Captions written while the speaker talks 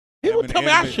He would tell me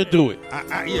I should do it.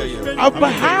 Yeah.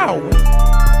 But how?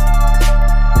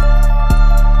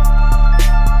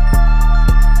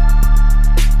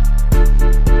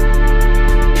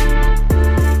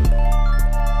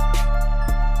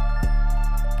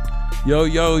 Yo.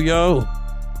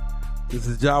 This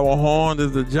is Jawa Horn. This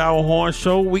is the Jawa Horn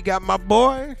Show. We got my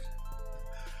boy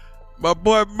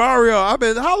Mario.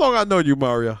 How long I known you,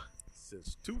 Mario?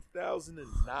 Since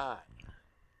 2009.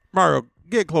 Mario,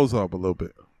 get closer up a little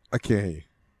bit. I can't hear you.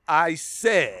 I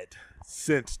said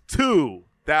since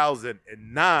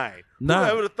 2009. Who would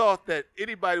have thought that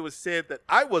anybody would say that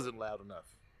I wasn't loud enough?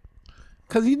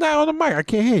 Because you're not on the mic. I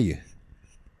can't hear you.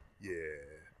 Yeah.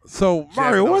 So,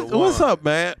 Mario, what's up,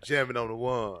 man? Jamming on the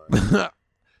one.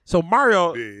 So,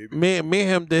 Mario, Baby. me and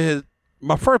him did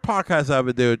my first podcast I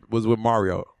ever did was with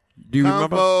Mario. Do you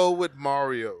remember? Combo with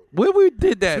Mario. Where we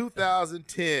did that?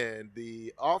 2010,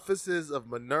 the offices of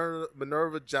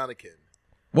Minerva Jonikin.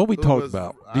 What we talked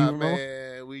about? Do you remember?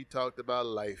 Man, we talked about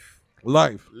life,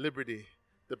 liberty,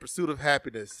 the pursuit of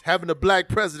happiness, having a black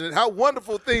president. How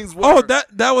wonderful things were. Oh,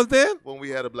 that was then? When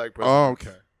we had a black president. Oh,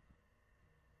 okay.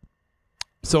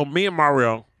 So me and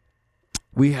Mario,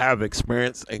 we have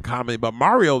experience in comedy, but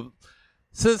Mario,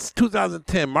 since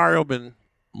 2010, Mario been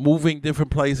moving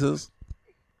different places,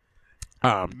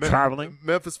 traveling.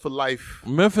 Memphis for life.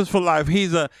 Memphis for life.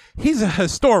 He's a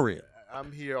historian.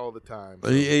 I'm here all the time. So.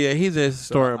 Yeah, he's a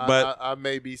historian. So but I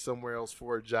may be somewhere else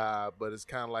for a job, but it's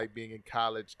kind of like being in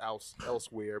college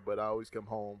elsewhere. But I always come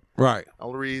home. Right.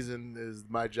 Only reason is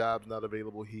my job's not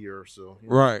available here. So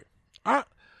right.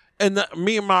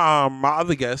 Me and my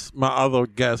other guest,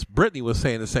 Brittany, was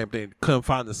saying the same thing. Couldn't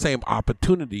find the same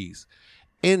opportunities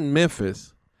in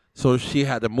Memphis, so she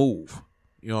had to move.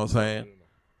 You know what I'm saying?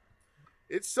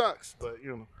 It sucks, but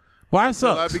why it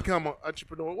sucks? I become an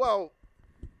entrepreneur. Well,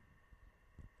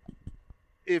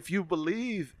 if you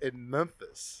believe in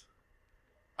Memphis,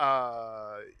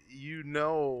 you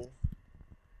know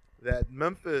that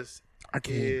Memphis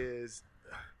is.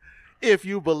 If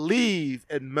you believe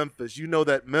in Memphis, you know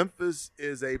that Memphis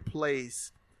is a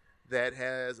place that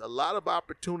has a lot of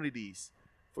opportunities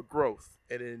for growth.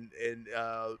 And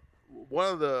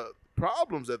one of the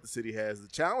problems that the city has, the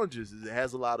challenges, is it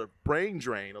has a lot of brain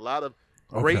drain. A lot of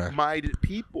great-minded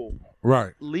people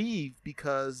leave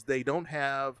because they don't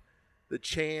have the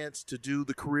chance to do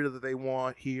the career that they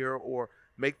want here or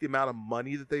make the amount of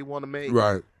money that they want to make.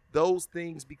 Right. Those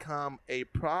things become a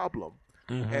problem.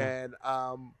 Mm-hmm. And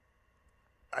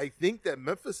I think that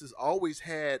Memphis has always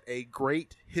had a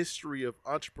great history of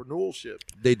entrepreneurship.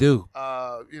 They do.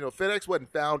 FedEx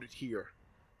wasn't founded here,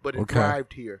 but it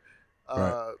thrived here.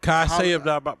 Right. Can I say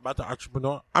about the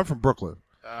entrepreneur? I'm from Brooklyn.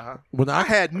 Uh-huh. When I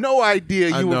had no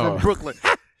idea you were from Brooklyn.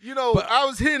 But I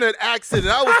was hearing that accent,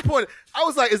 and I was pointing. I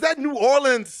was like, is that New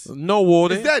Orleans? No,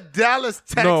 Warden. Is that Dallas,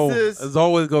 Texas? No, it's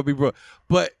always going to be Brooklyn.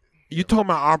 But you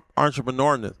talking about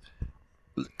entrepreneurness.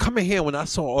 Coming here, when I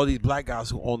saw all these black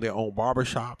guys who own their own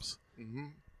barbershops,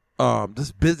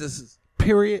 this business,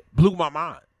 period, blew my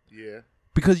mind. Yeah.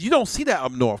 Because you don't see that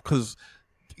up north because,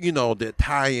 the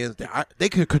Italians, they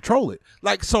can control it.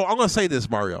 So I'm going to say this,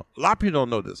 Mario. A lot of people don't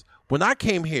know this. When I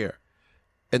came here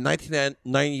in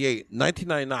 1998,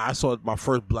 1999, I saw my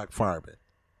first black fireman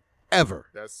ever.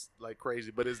 That's like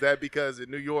crazy. But is that because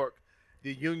in New York,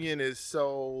 the union is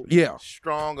so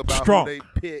strong about who they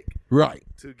pick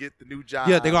to get the new job?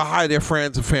 Yeah, they're going to hire their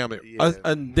friends and family. Yeah.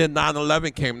 And then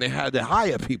 9/11 came, they had to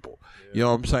hire people. Yeah. You know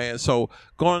what I'm saying? So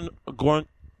go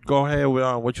ahead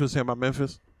with what you were saying about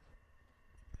Memphis.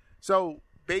 So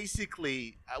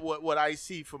basically, what I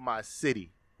see from my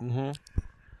city, mm-hmm.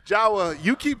 Jawa,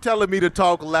 you keep telling me to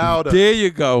talk louder. There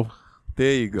you go.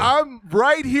 I'm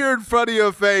right here in front of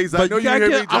your face. But I know you hear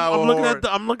me, Jawa.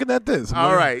 I'm looking at this.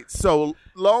 All right. So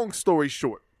long story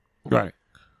short. Right.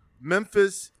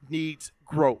 Memphis needs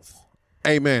growth.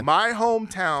 Amen. My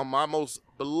hometown, my most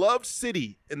beloved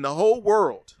city in the whole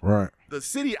world. Right. The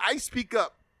city I speak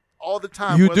up all the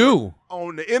time. You do.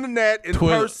 On the internet, in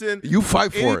Twitter. person. You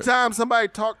fight for it. Anytime somebody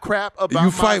talk crap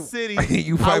about my city,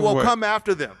 I will come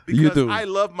after them. Because I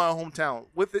love my hometown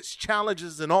with its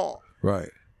challenges and all.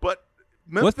 Right. But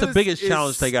Memphis, what's the biggest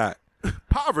challenge they got?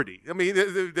 Poverty. I mean,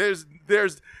 there's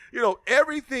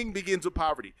everything begins with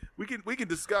poverty. We can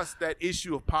discuss that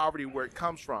issue of poverty, where it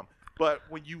comes from. But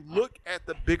when you look at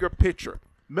the bigger picture,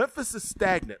 Memphis is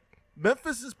stagnant.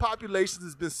 Memphis's population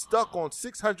has been stuck on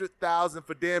 600,000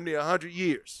 for damn near 100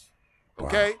 years.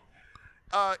 Okay?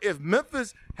 Wow. If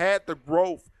Memphis had the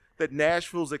growth that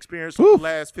Nashville's experienced for the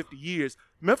last 50 years,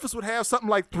 Memphis would have something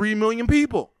like 3 million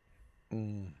people.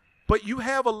 But you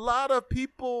have a lot of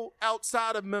people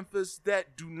outside of Memphis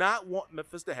that do not want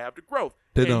Memphis to have the growth.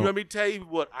 They and don't. let me tell you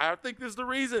what, I think this is the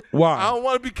reason. Why? I don't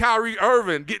want to be Kyrie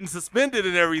Irving getting suspended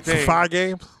and everything. For 5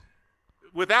 games?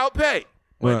 Without pay.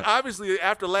 But Right. obviously,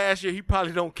 after last year, he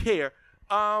probably don't care.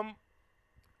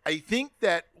 I think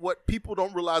that what people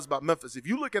don't realize about Memphis, if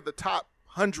you look at the top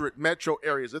 100 metro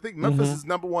areas, I think Memphis is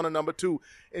number 1 and number 2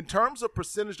 in terms of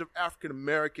percentage of African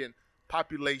American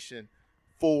population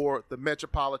for the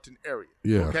metropolitan area.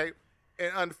 Yeah. Okay.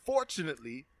 And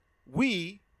unfortunately,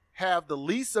 we have the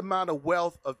least amount of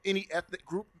wealth of any ethnic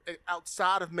group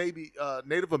outside of maybe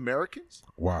Native Americans.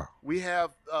 Wow. We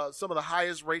have some of the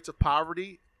highest rates of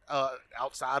poverty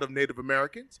outside of Native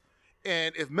Americans.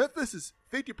 And if Memphis is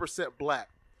 50% black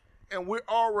and we're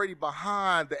already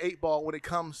behind the 8 ball when it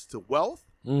comes to wealth,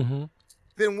 then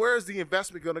where's the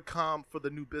investment going to come for the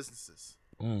new businesses?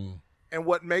 And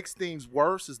what makes things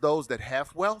worse is those that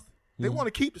have wealth, they want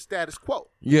to keep the status quo.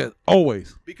 Yeah,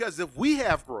 always. Because if we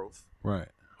have growth. Right.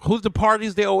 Who's the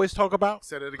parties they always talk about?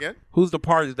 Say that again? Who's the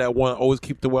parties that want to always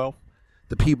keep the wealth?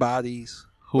 The Peabodys.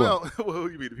 Who else? Well,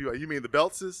 you mean the people? You mean the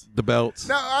Beltses? The Belts.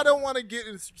 Now, I don't want to get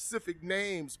into specific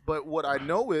names, but what I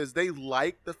know is they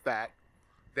like the fact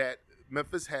that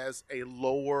Memphis has a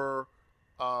lower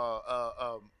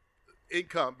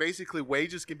income. Basically,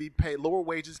 wages can be paid. Lower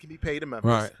wages can be paid in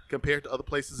Memphis compared to other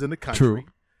places in the country. True.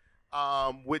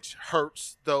 Which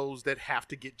hurts those that have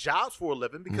to get jobs for a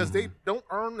living because they don't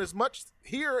earn as much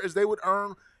here as they would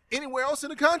earn anywhere else in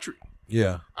the country.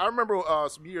 Yeah. I remember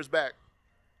some years back,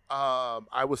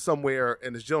 I was somewhere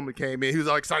and this gentleman came in. He was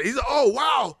all excited. He said, "Oh,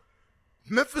 wow,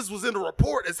 Memphis was in the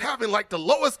report as having like the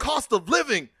lowest cost of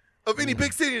living of any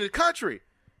big city in the country."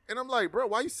 And I'm like, bro,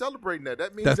 why are you celebrating that?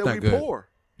 That means That's that not we good. poor.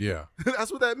 Yeah.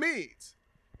 That's what that means.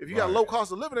 If you got low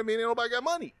cost of living, that means ain't nobody got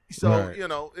money. So,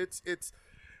 it's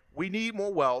we need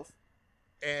more wealth.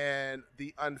 And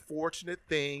the unfortunate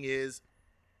thing is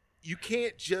you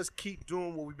can't just keep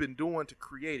doing what we've been doing to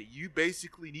create it. You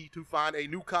basically need to find a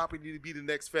new company to be the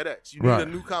next FedEx. You need a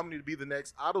new company to be the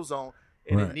next AutoZone.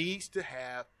 And it needs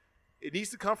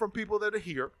to come from people that are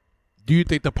here. Do you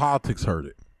think the politics hurt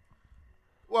it?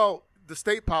 Well, the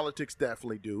state politics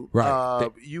definitely do. Right.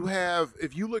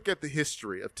 If you look at the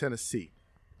history of Tennessee,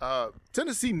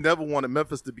 Tennessee never wanted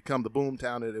Memphis to become the boom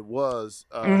town that it was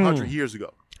 100 years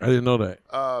ago. I didn't know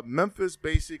that. Memphis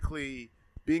basically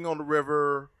being on the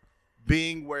river,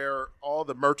 being where all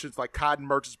the merchants, like cotton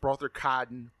merchants, brought their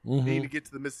cotton, needing to get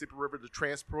to the Mississippi River to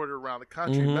transport it around the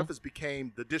country. Memphis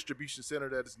became the distribution center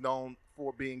that is known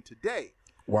for being today.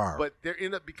 Wow. But there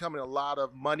ended up becoming a lot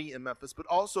of money in Memphis, but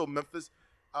also Memphis,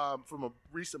 from a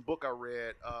recent book I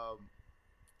read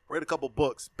a couple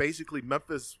books. Basically,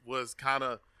 Memphis was kind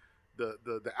of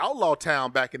the outlaw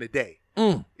town back in the day.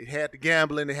 It had the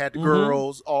gambling, it had the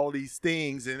girls, all these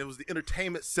things, and it was the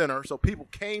entertainment center. So people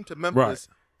came to Memphis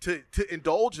to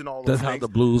indulge in all those things. That's how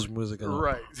the blues music and all.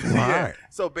 Right. Yeah.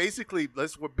 So basically,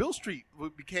 that's where Bill Street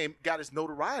got its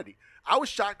notoriety. I was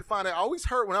shocked to find out. I always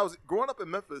heard when I was growing up in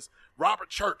Memphis, Robert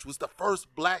Church was the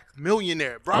first black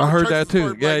millionaire. I heard that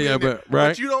too. Yeah,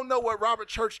 but you don't know what Robert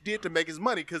Church did to make his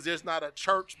money because there's not a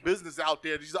church business out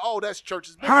there. You say, "Oh, that's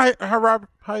Church's business."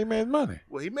 How he made money?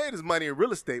 Well, he made his money in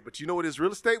real estate, but you know what his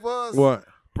real estate was? What?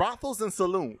 Brothels and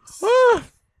saloons.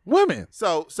 Women.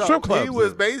 So Strip clubs, he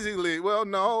was basically, well,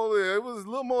 no, it was a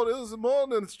little more. It was more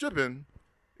than stripping.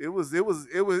 There was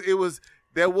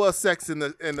sex in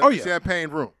the champagne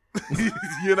room.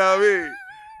 You know what I mean?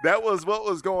 That was what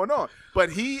was going on.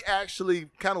 But he actually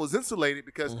kind of was insulated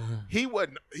because he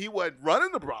wasn't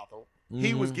running the brothel.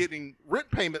 He was getting rent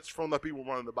payments from the people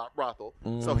running the brothel.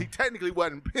 So he technically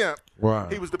wasn't pimp.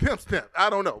 Right. He was the pimp's pimp.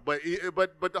 I don't know, but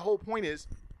the whole point is,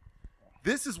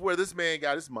 this is where this man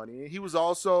got his money. He was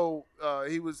also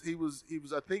he was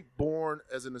I think born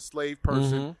as an enslaved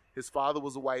person. His father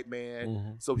was a white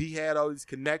man, so he had all these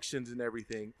connections and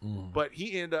everything. But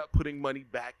he ended up putting money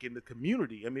back in the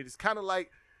community. I mean, it's kind of like,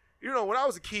 when I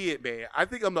was a kid, man, I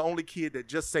think I'm the only kid that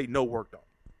Just Say No worked on.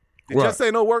 Did Just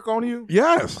Say No work on you?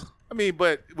 Yes. I mean,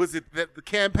 but was it the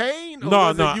campaign? Or No.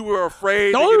 It you were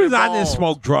afraid? The to only get reason I didn't involved?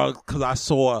 smoke drugs because I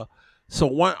saw. So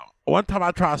one time I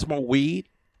tried to smoke weed,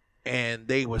 and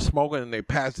they were smoking, and they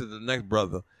passed it to the next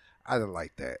brother. I didn't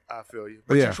like that. I feel you,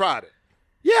 but you tried it.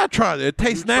 Yeah, I tried it. It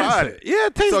tastes nasty. Yeah,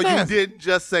 it tastes nasty. So you didn't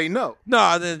just say no. No,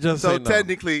 I didn't just say no. So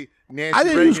technically,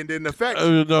 Nancy Reagan didn't affect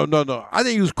you. No. I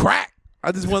didn't use crack.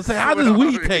 I just want to say, how does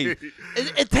weed taste?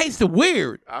 It tasted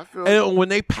weird. I feel. And when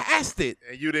they passed it,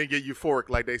 and you didn't get euphoric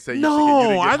like they say.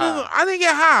 No, I didn't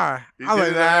get high. Did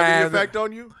it have any effect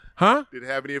on you? Huh? Did it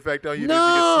have any effect on you?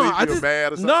 No, Did you get sleepy or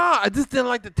mad or something? No, I just didn't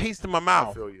like the taste in my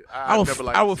mouth. I feel you. I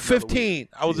was 15.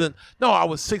 I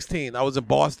was 16. I was in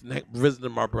Boston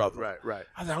visiting my brother. Right.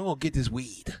 I was like, I'm gonna get this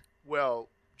weed. Well,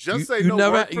 You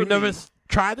never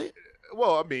tried it?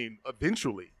 Well, I mean,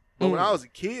 eventually. But when I was a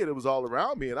kid, it was all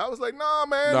around me, and I was like, "Nah,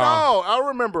 man, no." I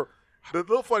remember the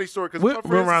little funny story because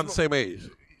we're around the same age.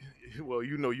 Well,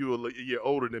 you know, you're a year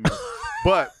older than me,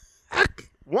 but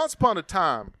once upon a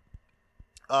time.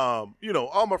 You know,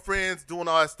 all my friends doing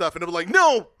all that stuff, and they were like,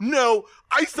 no,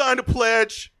 I signed a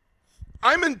pledge.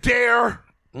 I'm in DARE.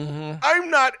 Mm-hmm. I'm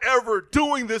not ever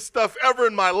doing this stuff ever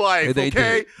in my life,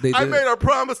 okay? I made a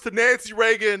promise to Nancy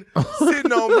Reagan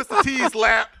sitting on Mr. T's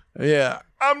lap. Yeah.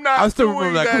 I'm not I still doing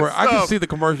remember that stuff. I can see the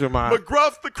commercial in my eye.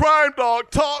 McGruff the crime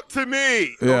dog, talk to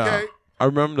me, okay? I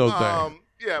remember those days.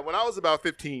 Yeah, when I was about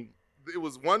 15, it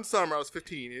was one summer I was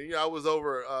 15, and I was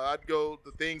over. I'd go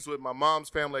to things with my mom's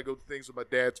family. I'd go to things with my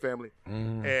dad's family,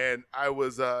 and I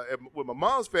was with my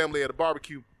mom's family at a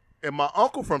barbecue. And my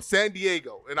uncle from San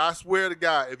Diego, and I swear to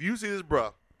God, if you see this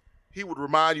bruh, he would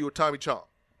remind you of Tommy Chong.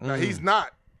 Now he's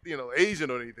not,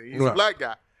 Asian or anything. He's a black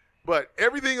guy, but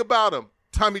everything about him,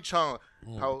 Tommy Chong,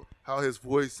 how his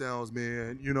voice sounds,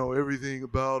 man. Everything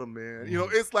about him, man.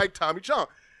 It's like Tommy Chong.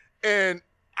 And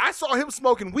I saw him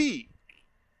smoking weed.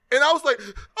 And I was like,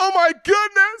 oh my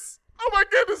goodness,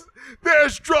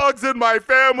 there's drugs in my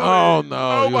family. Oh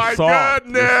no, oh my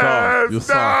goodness,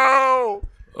 no.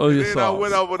 Oh, and then I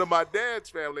went over to my dad's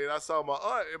family and I saw my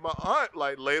aunt. And my aunt,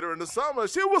 like later in the summer,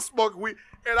 she was smoking weed,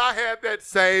 and I had that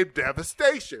same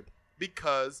devastation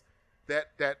because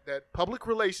that public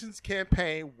relations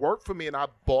campaign worked for me, and I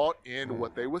bought into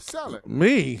what they were selling.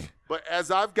 Me, but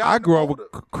as I've gotten I grew older,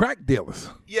 up with crack dealers.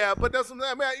 Yeah, but that's what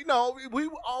I mean. We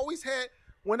always had.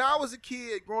 When I was a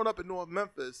kid growing up in North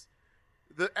Memphis,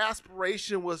 the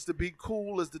aspiration was to be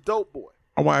cool as the dope boy.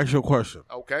 I want to ask you a question.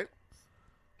 Okay.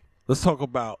 Let's talk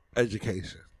about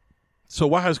education. So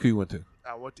what high school you went to?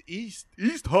 I went to East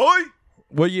High.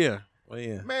 What year?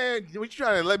 Man, you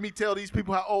trying to let me tell these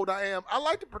people how old I am? I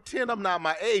like to pretend I'm not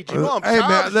my age. I'm hey,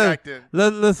 childish back then.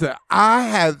 Listen, I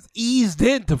have eased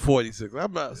into 46.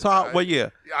 What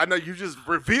year? I know you just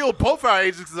revealed both our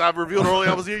ages because I've revealed earlier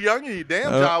I was a year younger than you.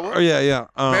 Damn, Jawa. Yeah.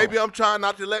 Maybe I'm trying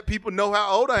not to let people know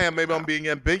how old I am. Maybe I'm being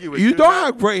ambiguous. You don't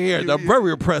have gray hair. I'm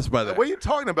very impressed by that. What are you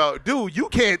talking about? Dude, you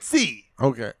can't see.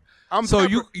 Okay.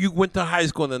 You went to high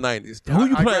school in the 90s. Who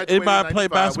you play? Anybody play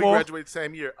basketball? We graduated the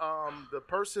same year. The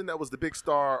person that was the big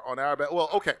star on our well,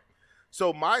 okay.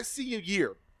 So my senior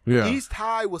year, East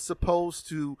High was supposed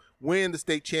to win the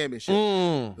state championship.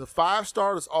 The 5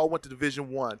 starters all went to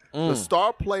Division I. The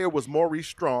star player was Maurice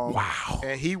Strong. Wow.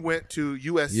 And he went to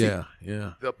USC.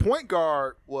 Yeah. The point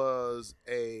guard was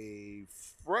a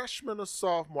freshman or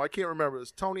sophomore. I can't remember. It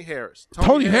was Tony Harris.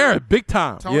 Tony Harris, big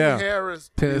time. Tony Harris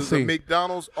Tennessee. was a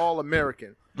McDonald's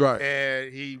All-American. Right.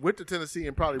 And he went to Tennessee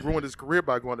and probably ruined his career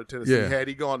by going to Tennessee. Had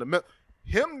he gone to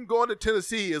him going to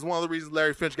Tennessee is one of the reasons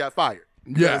Larry Finch got fired.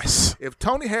 Yes. If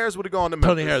Tony Harris would have gone to Memphis,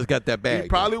 Tony Harris got that bag. He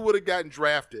probably would have gotten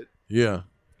drafted. Yeah.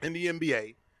 In the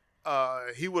NBA.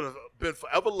 He would have been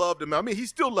forever loved him. I mean, he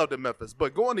still loved in Memphis,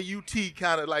 but going to UT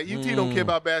kind of like UT don't care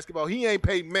about basketball. He ain't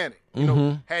Peyton Manning. You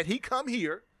know, had he come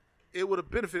here, it would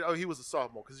have benefited. Oh, he was a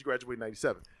sophomore because he graduated in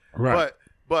 '97. Right.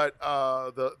 But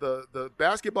the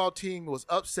basketball team was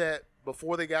upset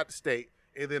before they got to state,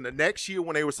 and then the next year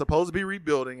when they were supposed to be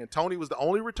rebuilding, and Tony was the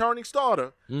only returning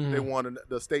starter, they won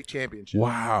the state championship.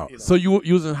 Wow. So you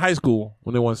was in high school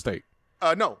when they won state?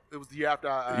 No, it was the year after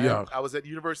I was at the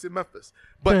University of Memphis.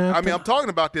 But, I mean, I'm talking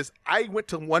about this. I went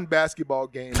to one basketball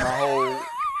game my whole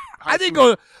I didn't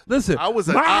go. Listen, my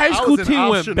high school team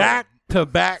went back to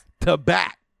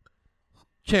back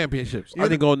championships. I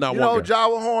didn't go not one game.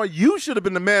 Jawa Horn, you should have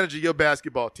been the manager of your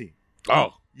basketball team.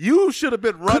 Oh. You should have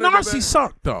been running. Canarsie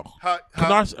sucked, though.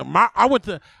 I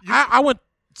went.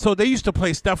 So they used to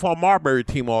play Stephon Marbury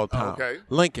team all the time. Okay.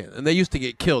 Lincoln. And they used to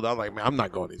get killed. I was like, man, I'm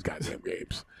not going to these goddamn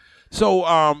games. So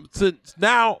since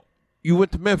now you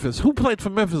went to Memphis. Who played for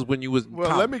Memphis when you was in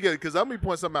college? Let me get it, because let me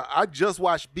point something out. I just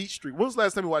watched Beat Street. When was the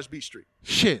last time you watched Beat Street?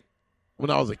 Shit. When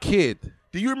I was a kid.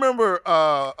 Do you remember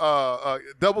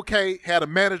Double K had a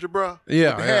manager, bro?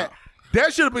 Yeah.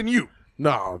 That should have been you.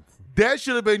 No. That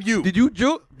should have been you. Did you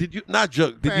juke? Did you not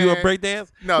juke? Did you break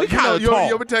dance? No. We kind of tall.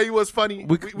 You ever tell you what's funny?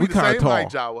 We the kind of tall. height,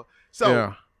 Jawa.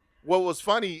 So what was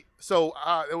funny? So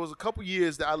there was a couple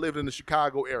years that I lived in the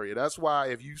Chicago area. That's why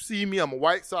if you see me, I'm a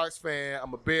White Sox fan.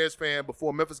 I'm a Bears fan.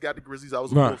 Before Memphis got the Grizzlies, I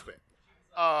was a Bulls fan.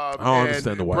 I don't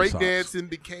understand the White Sox. Breakdancing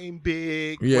became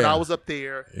big when I was up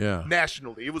there. Yeah.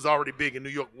 Nationally, it was already big in New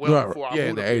York before I moved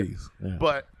in the '80s. Yeah.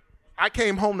 But I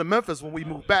came home to Memphis when we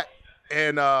moved back,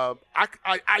 and I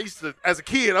used to, as a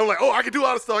kid, I was like, oh, I can do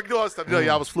all this stuff.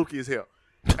 Yeah, I was fluky as hell.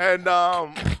 And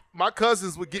my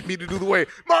cousins would get me to do the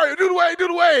wave. Mario, do the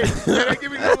wave. And they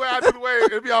give me the wave, I do the wave.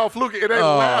 It'd be all fluky. And they would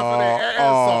laugh and they ass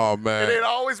off. Man. And they'd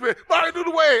always be, Mario, do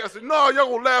the wave. I said, no, y'all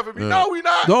gonna laugh at me. No, we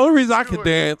not. The only reason I could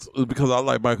dance is because I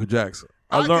like Michael Jackson.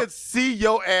 I could see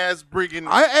your ass bringing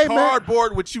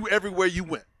cardboard with you everywhere you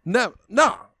went. No.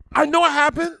 I know what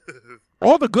happened.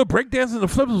 All the good breakdancing and the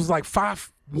flips was like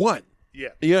 5'1". Yeah,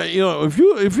 if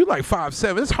you like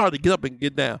 5'7", it's hard to get up and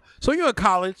get down. So you're in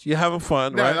college, you're having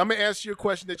fun, now, right? I'm gonna ask you a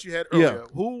question that you had earlier. Yeah.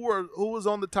 Who was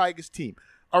on the Tigers team?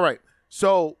 All right.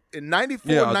 So in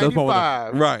 94,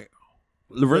 95, right.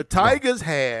 The Tigers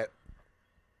had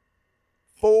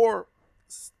 4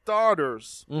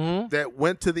 starters that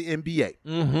went to the NBA.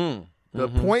 The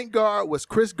point guard was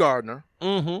Chris Gardner.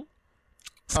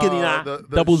 Skinny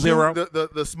double zero.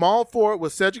 The small forward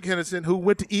was Cedric Henderson, who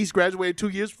went to East, graduated 2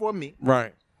 years before me.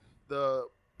 Right. The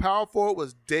power forward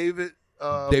was David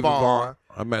Vaughn.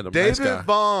 I met him. David nice guy.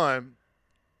 Vaughn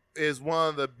is one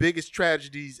of the biggest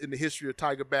tragedies in the history of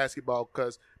Tiger basketball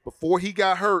because before he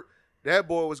got hurt, that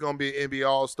boy was going to be an NBA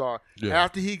All-Star. Yeah.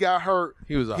 After he got hurt,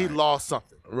 he lost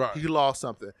something. Right. He lost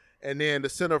something. And then the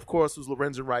center, of course, was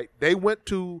Lorenzen Wright. They went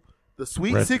to the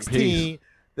Sweet 16.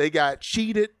 They got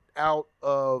cheated out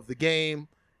of the game.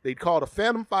 They called a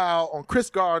phantom foul on Chris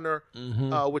Gardner,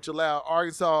 which allowed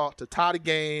Arkansas to tie the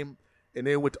game, and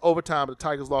then went to overtime. The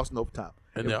Tigers lost in overtime.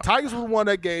 And if the Tigers would have won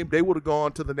that game, they would have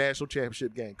gone to the national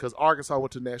championship game because Arkansas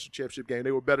went to the national championship game.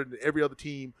 They were better than every other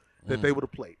team that they would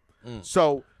have played.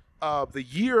 So the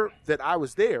year that I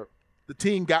was there, the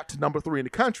team got to number 3 in the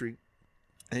country,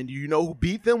 and you know who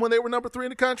beat them when they were number 3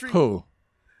 in the country? Who?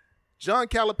 John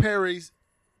Calipari's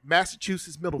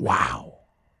Massachusetts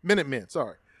Minutemen,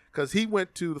 sorry. Because he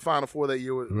went to the Final Four that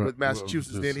year with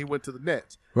Massachusetts. Then he went to the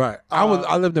Nets. Right.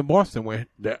 I lived in Boston where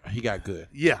he got good.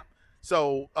 Yeah.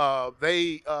 So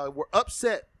they were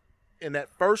upset in that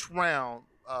first round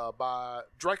by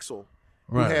Drexel,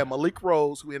 who had Malik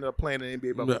Rose, who ended up playing in the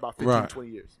NBA for about 15, 20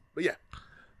 years. But yeah.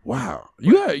 Wow.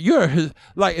 You're his,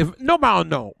 like, if nobody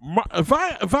know, if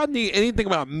I need anything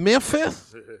about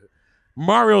Memphis,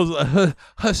 Mario's a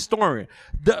historian.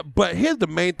 But here's the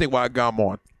main thing why I got him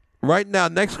on. Right now,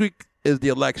 next week is the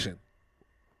election.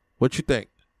 What you think?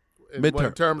 In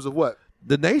terms of what?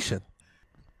 The nation.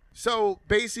 So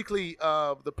basically,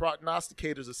 the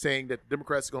prognosticators are saying that the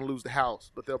Democrats are going to lose the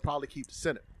House, but they'll probably keep the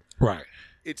Senate. Right.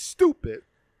 It's stupid,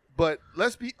 but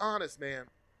let's be honest, man.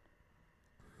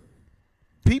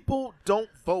 People don't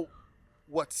vote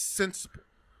what's sensible.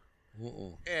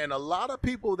 And a lot of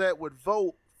people that would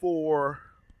vote for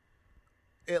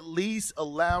at least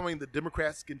allowing the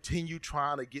Democrats to continue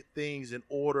trying to get things in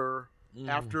order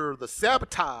after the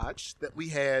sabotage that we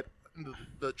had in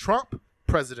the Trump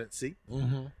presidency.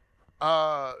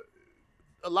 A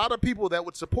lot of people that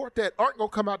would support that aren't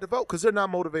going to come out to vote because they're not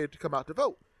motivated to come out to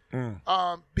vote.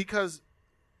 Because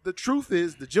the truth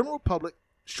is the general public,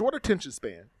 short attention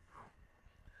span,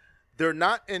 they're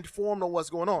not informed on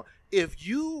what's going on. If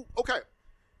you look at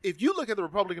the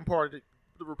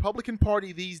Republican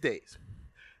Party these days,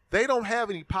 they don't have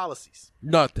any policies.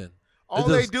 Nothing. All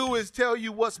they do is tell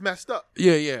you what's messed up.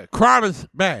 Yeah. Crime is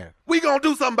bad. We gonna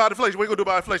do something about inflation. What you gonna do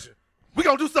about inflation? We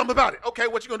gonna do something about it. Okay,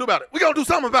 what you gonna do about it? We gonna do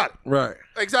something about it. Right.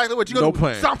 Exactly what you gonna do.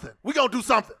 Plan. Something. We gonna do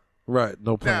something. Right.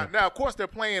 No plan. Now, of course, their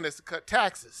plan is to cut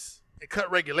taxes and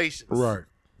cut regulations. Right.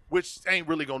 Which ain't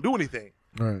really gonna do anything.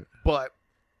 Right. But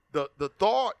the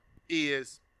thought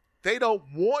is they don't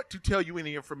want to tell you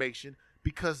any information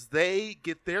because they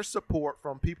get their support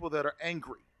from people that are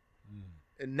angry.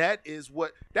 And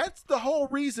that's the whole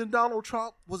reason Donald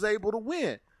Trump was able to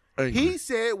win. Angry. He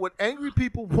said what angry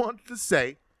people wanted to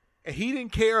say, and he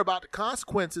didn't care about the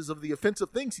consequences of the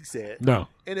offensive things he said. No.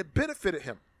 And it benefited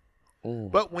him.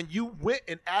 But when you went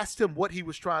and asked him what he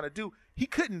was trying to do, he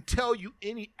couldn't tell you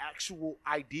any actual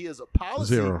ideas of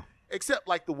policy. Zero. Except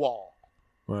like the wall.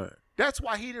 Right. That's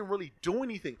why he didn't really do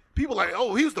anything. People are like,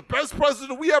 oh, he was the best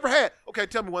president we ever had. Okay,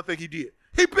 tell me one thing he did.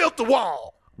 He built the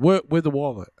wall. Where the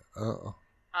wall at?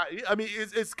 I mean,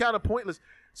 it's kind of pointless.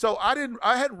 So I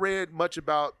hadn't read much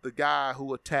about the guy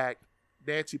who attacked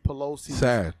Nancy Pelosi's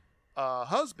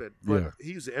husband, but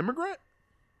he's an immigrant.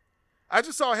 I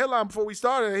just saw a headline before we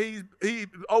started. He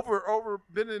over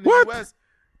been in the U.S.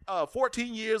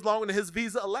 14 years longer than his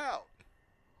visa allowed.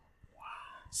 Wow.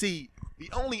 See, the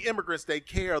only immigrants they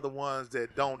care are the ones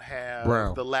that don't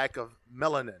have the lack of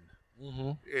melanin.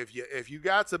 Mm-hmm. If you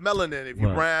got some melanin, if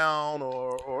you're brown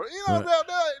or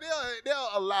they'll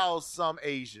allow some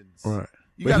Asians. Right.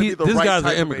 You got to be the this right guy's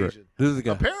type an immigrant. of Asian. This is a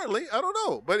guy. Apparently, I don't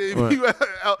know, but if you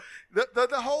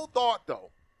the whole thought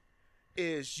though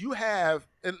is you have,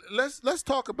 and let's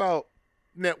talk about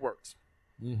networks.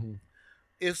 Mm-hmm.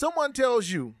 If someone tells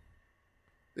you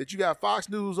that you got Fox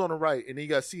News on the right and you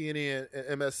got CNN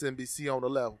and MSNBC on the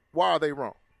left, why are they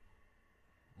wrong?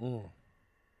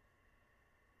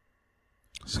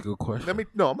 That's a good question.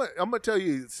 I'm gonna tell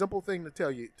you a simple thing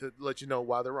to let you know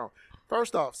why they're wrong.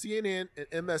 First off, CNN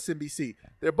and MSNBC,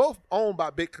 they're both owned by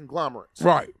big conglomerates.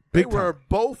 Right. They were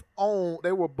both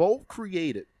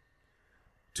created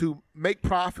to make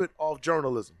profit off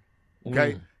journalism.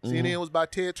 Okay? CNN was by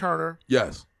Ted Turner.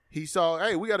 Yes. He saw,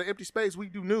 hey, we got an empty space, we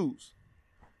do news.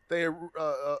 They who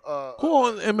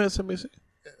on MSNBC?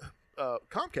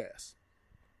 Comcast.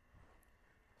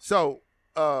 So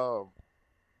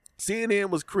CNN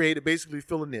was created basically to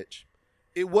fill a niche.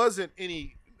 It wasn't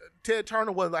any. Ted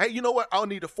Turner wasn't like, hey, you know what? I'll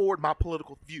need to forward my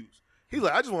political views. He's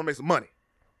like, I just want to make some money.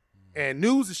 And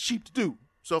news is cheap to do.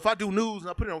 So if I do news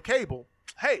and I put it on cable,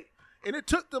 hey. And it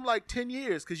took them like 10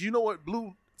 years because you know what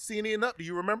blew CNN up? Do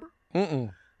you remember?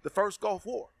 Mm-mm. The first Gulf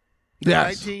War.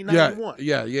 Yes. 1991.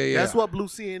 Yeah. That's what blew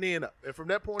CNN up. And from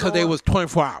that point on. Because they was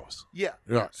 24 hours. Yeah.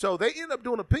 So they end up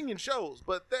doing opinion shows,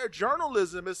 but their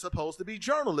journalism is supposed to be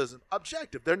journalism,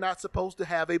 objective. They're not supposed to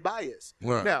have a bias.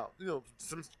 Right. Now,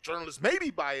 some journalists may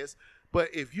be biased, but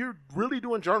if you're really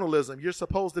doing journalism, you're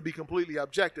supposed to be completely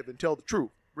objective and tell the truth,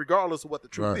 regardless of what the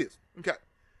truth is. Okay.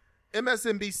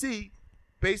 MSNBC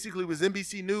basically was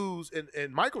NBC News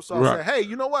and Microsoft said, hey,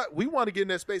 you know what? We want to get in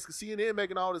that space because CNN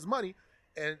making all this money.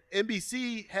 And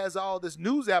NBC has all this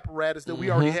news apparatus that we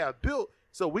already have built,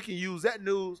 so we can use that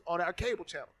news on our cable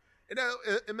channel. And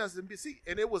that MSNBC,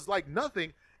 and it was like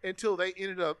nothing until they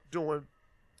ended up doing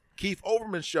Keith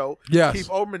Olbermann's show. Yes. Keith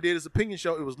Olbermann did his opinion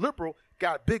show. It was liberal,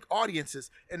 got big audiences,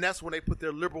 and that's when they put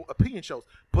their liberal opinion shows.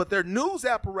 But their news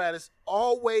apparatus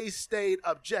always stayed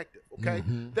objective, okay?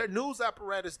 Their news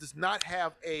apparatus does not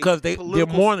have a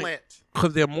political slant.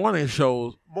 Because their morning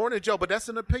shows. Morning Joe, but that's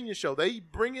an opinion show. They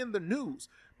bring in the news,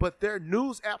 but their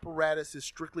news apparatus is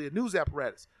strictly a news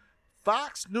apparatus.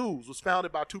 Fox News was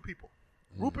founded by two people.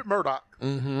 Rupert Murdoch,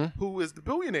 who is the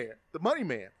billionaire, the money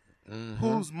man,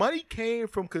 whose money came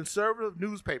from conservative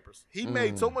newspapers. He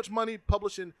made so much money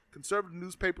publishing conservative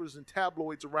newspapers and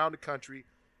tabloids around the country.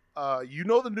 You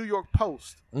know the New York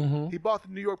Post. He bought the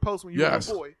New York Post when you were a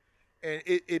boy, and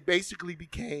it basically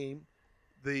became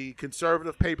the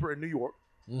conservative paper in New York.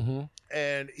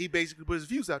 And he basically put his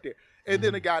views out there. And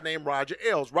then a guy named Roger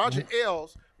Ailes. Roger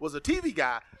Ailes was a TV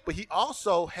guy, but he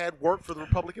also had worked for the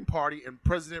Republican Party and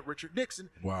President Richard Nixon.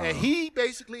 Wow. And he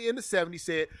basically in the 70s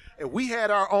said, if we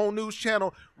had our own news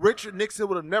channel, Richard Nixon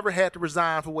would have never had to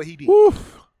resign for what he did.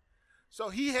 Oof. So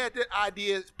he had that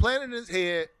idea planted in his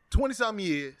head 20-something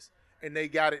years, and they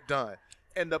got it done.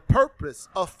 And the purpose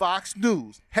of Fox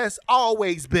News has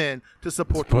always been to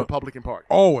support the Republican Party.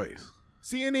 Always.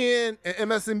 CNN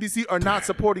and MSNBC are not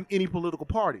supporting any political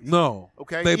parties. No.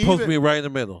 Okay. They're supposed to be right in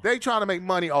the middle. They trying to make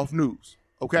money off news.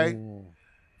 Okay.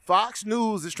 Fox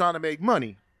News is trying to make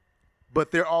money,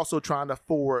 but they're also trying to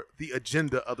forward the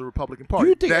agenda of the Republican Party.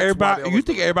 You think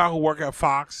everybody who work at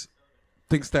Fox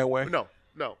thinks that way? No.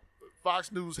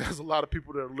 Fox News has a lot of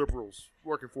people that are liberals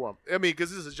working for them. I mean, because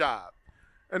this is a job.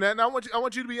 And then I want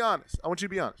you to be honest.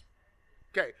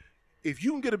 Okay. If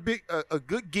you can get a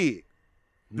good gig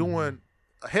doing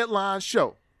a headline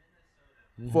show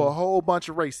for a whole bunch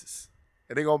of racists,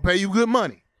 and they're gonna pay you good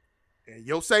money, and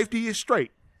your safety is straight,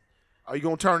 are you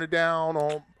gonna turn it down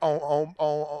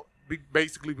on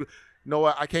basically? You know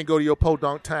what? I can't go to your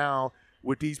podunk town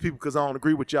with these people because I don't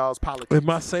agree with y'all's politics. If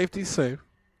my safety's safe,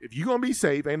 if you're gonna be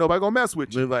safe, ain't nobody gonna mess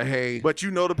with you. they're like, hey, But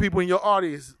you know the people in your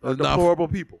audience are deplorable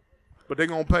people, but they're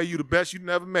gonna pay you the best you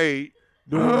never made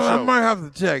doing the show. I might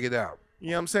have to check it out. You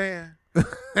know what I'm saying?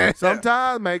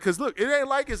 Sometimes, man, because look, it ain't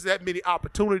like it's that many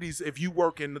opportunities if you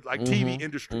work in like TV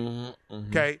industry.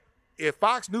 Okay, if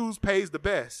Fox News pays the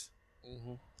best,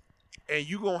 and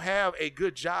you gonna have a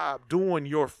good job doing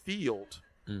your field,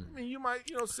 I mean, you might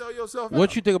sell yourself. What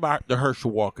out. you think about the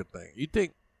Herschel Walker thing? You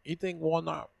think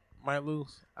Warnock might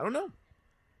lose? I don't know.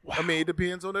 Wow. I mean, it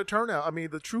depends on their turnout. I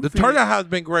mean, the truth. The turnout has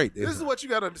been great. This is what you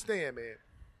got to understand, man.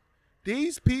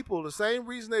 These people, the same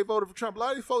reason they voted for Trump, a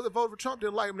lot of these folks that voted for Trump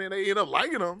didn't like him, and they end up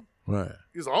liking him. Right.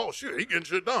 He's like, oh, shit, he getting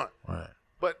shit done. Right.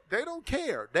 But they don't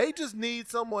care. They just need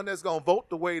someone that's going to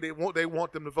vote the way they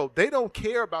want them to vote. They don't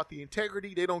care about the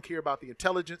integrity. They don't care about the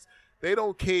intelligence. They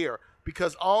don't care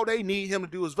because all they need him to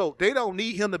do is vote. They don't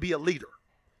need him to be a leader.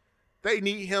 They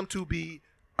need him to be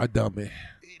A dummy.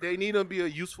 They need him to be a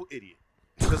useful idiot,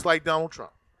 just like Donald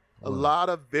Trump. A lot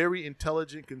of very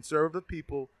intelligent conservative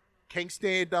people can't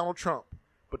stand Donald Trump,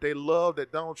 but they love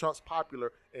that Donald Trump's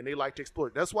popular and they like to exploit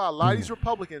it. That's why a lot of these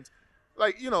Republicans,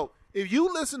 like, if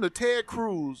you listen to Ted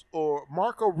Cruz or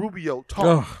Marco Rubio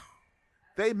talk,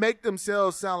 they make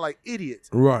themselves sound like idiots.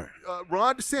 Right.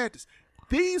 Ron DeSantis.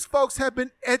 These folks have been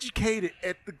educated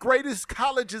at the greatest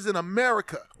colleges in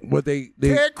America. But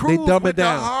Ted Cruz they dumb it went to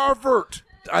down. Harvard.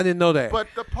 I didn't know that. But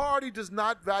the party does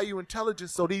not value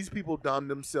intelligence, so these people dumb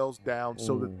themselves down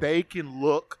so that they can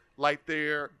look like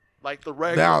they're like the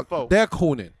regular folks. They're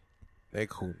cooning. They're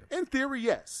cooning. In theory,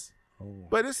 yes.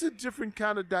 But it's a different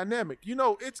kind of dynamic.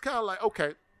 It's kind of like,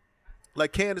 okay,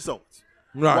 like Candace Owens.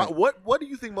 Right. What do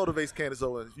you think motivates Candace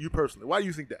Owens, you personally? Why do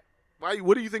you think that?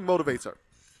 What do you think motivates her?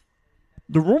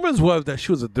 The rumors was that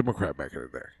she was a Democrat back in the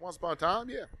day. Once upon a time,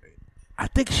 yeah. I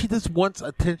think she just wants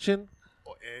attention.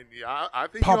 And yeah, I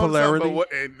think popularity.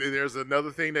 And there's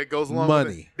another thing that goes along money.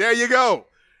 with it.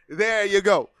 There you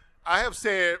go. I have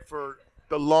said for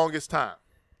the longest time,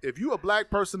 if you a black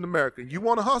person in America and you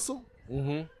want to hustle,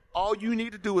 all you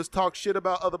need to do is talk shit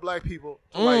about other black people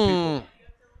to white people.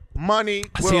 Money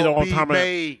will be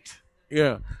made.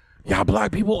 Yeah. Y'all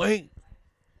black people ain't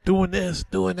doing this,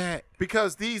 doing that.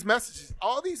 Because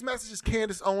all these messages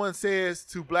Candace Owens says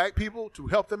to black people to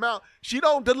help them out, she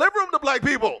don't deliver them to black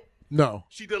people. No.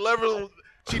 She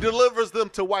delivers them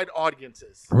to white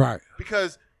audiences. Right.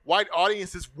 Because white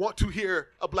audiences want to hear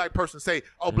a black person say,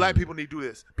 oh, black people need to do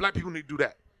this. Black people need to do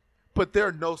that. But there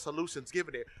are no solutions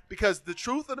given there. Because the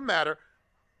truth of the matter,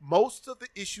 most of the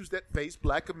issues that face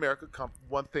black America come from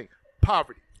one thing,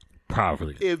 poverty.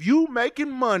 Poverty. If you making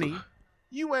money,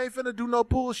 you ain't finna do no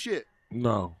bullshit.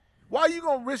 No. Why you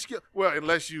gonna risk it? Well,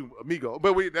 unless you amigo.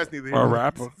 But that's neither here Or a nor there.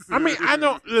 rapper. I mean, I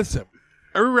know, listen,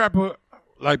 every rapper,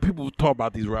 like people talk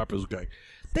about these rappers, okay,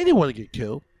 they didn't want to get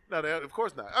killed. No, of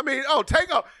course not. I mean,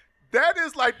 take off. That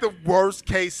is like the worst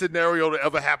case scenario that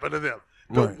ever happened to them.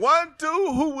 The one dude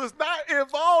who was not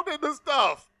involved in the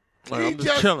stuff. Like, I'm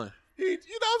just chilling. You know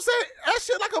what I'm saying? That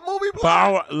shit like a movie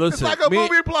plot. Listen, it's like a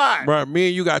movie plot. Bro, me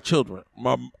and you got children.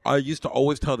 I used to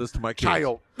always tell this to my kids.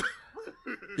 Child.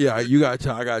 Yeah, you got a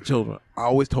child. I got children. I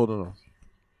always told them,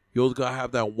 you always gotta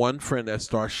have that one friend that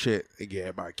starts shit and get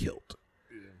everybody killed.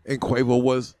 Yeah. And Quavo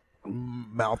was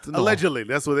mouthing allegedly.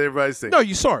 That's what everybody's saying. No,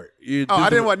 you saw it. I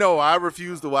didn't want. No, I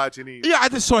refused to watch any. Yeah, I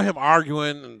just saw him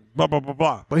arguing and blah blah blah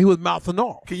blah. But he was mouthing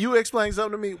off. Can you explain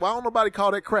something to me? Why don't nobody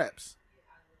call that craps?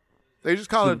 They just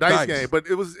call it a dice game, but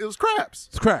it was craps.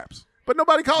 It's craps. But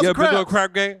nobody calls it craps. Been to a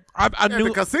crap game? I knew at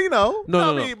the casino.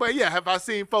 No. I mean, but yeah, have I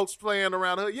seen folks playing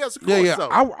around her? Yes, of course. Yeah. So.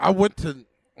 I went to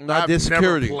when I did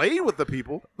security. Never played with the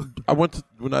people. I went to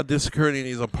when I did security in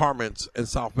these apartments in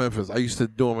South Memphis. I used to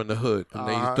do them in the hood. And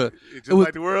they used to, just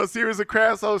like the World Series of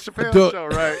Craps on Chappelle's show,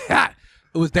 right?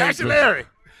 It was dangerous. Actually, Larry.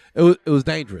 It was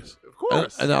dangerous. Of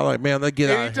course. And I was like, man, let's get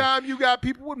out of here. Anytime you got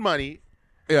people with money,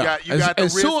 yeah. you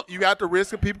got the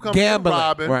risk of people coming gambling, in and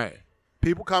robbing. Right.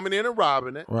 People coming in and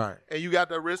robbing it. Right. And you got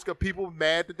the risk of people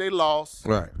mad that they lost.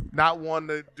 Right. Not wanting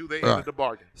to do their end of the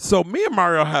bargain. So me and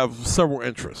Mario have several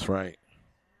interests, right?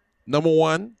 Number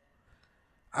one,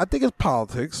 I think it's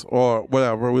politics or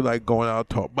whatever. We like going out and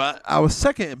talk. But our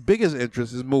second biggest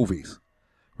interest is movies,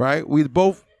 right? We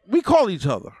call each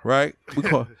other, right?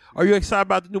 Are you excited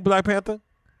about the new Black Panther?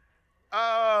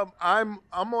 I'm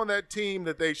on that team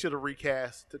that they should have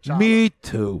recast T'Challa. Me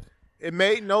too. It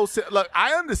made no sense. Look,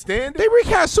 I understand it. They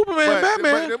recast Superman and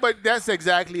Batman. But that's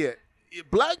exactly it.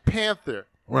 Black Panther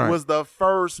was the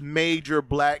first major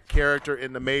black character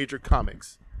in the major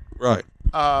comics. Right.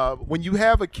 When you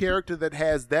have a character that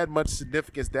has that much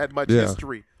significance, that much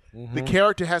history, the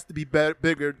character has to be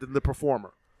bigger than the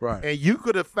performer. Right. And you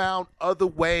could have found other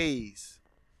ways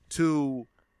to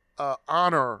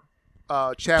honor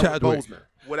Chadwick Boseman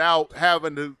without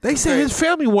having to. They said his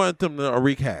family wanted them to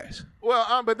recast.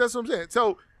 Well, but that's what I'm saying.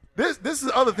 So this is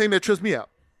the other thing that trips me out.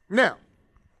 Now,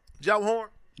 Joe Horn.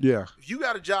 Yeah. If you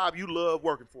got a job you love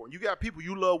working for, and you got people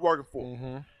you love working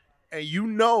for, and you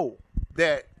know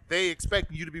that they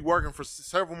expect you to be working for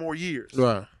several more years,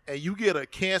 right? And you get a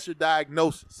cancer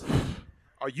diagnosis,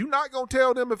 are you not gonna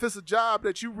tell them if it's a job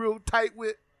that you real tight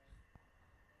with?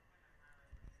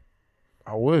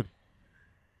 I would.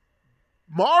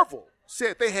 Marvel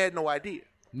said they had no idea.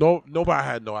 No, nobody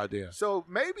had no idea. So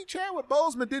maybe Chadwick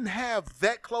Boseman didn't have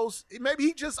that close. Maybe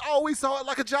he just always saw it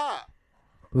like a job.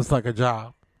 It's like a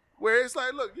job. Where it's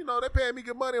like, look, they're paying me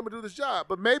good money. I'm gonna do this job.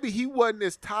 But maybe he wasn't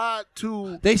as tied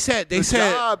to. They said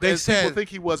people think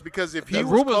he was, because if he the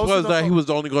was rumors was that he was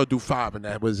only going to do 5 and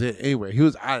that was it. Anyway, he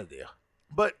was out of there.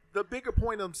 But the bigger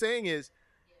point I'm saying is,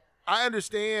 I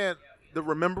understand the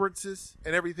remembrances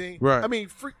and everything. Right. I mean,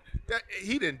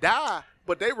 he didn't die,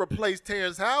 but they replaced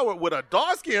Terrence Howard with a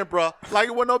dark skin, bro, like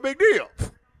it wasn't no big deal.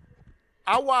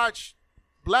 I watched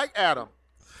Black Adam,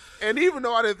 and even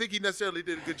though I didn't think he necessarily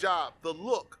did a good job, the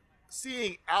look,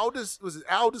 seeing Aldous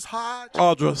Hodge?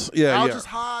 Aldous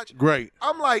Hodge. Great.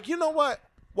 I'm like, you know what?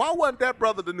 Why wasn't that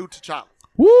brother the new T'Challa?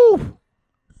 Woo!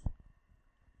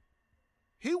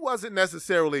 He wasn't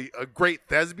necessarily a great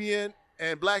thespian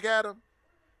in Black Adam,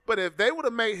 but if they would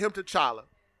have made him T'Challa,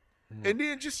 and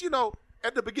then just,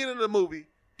 at the beginning of the movie,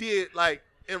 did like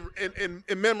in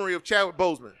memory of Chadwick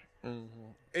Boseman,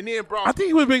 and then brought. I think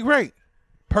he would have been great.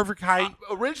 Perfect height.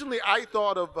 Originally, I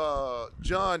thought of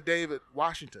John David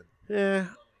Washington. Yeah,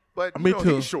 but me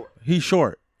too. He's short. He's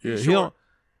short. Yeah, he's short.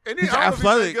 And then he's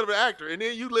athletic. He's good of an actor. And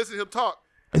then you listen to him talk.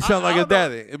 It sounds like his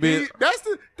daddy. That's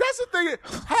the thing.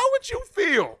 How would you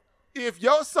feel if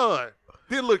your son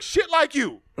didn't look shit like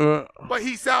you, but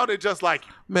he sounded just like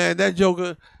you? Man, that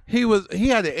Joker. He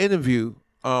had an interview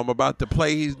about the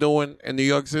play he's doing in New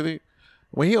York City.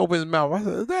 When he opened his mouth, I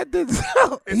said, "That didn't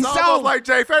sound." It's almost like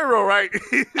Jay Farrow, right?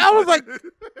 I was like,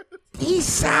 he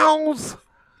sounds.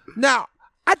 Now,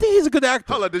 I think he's a good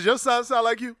actor. Hold on, does your son sound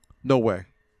like you? No way.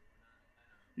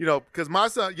 Because my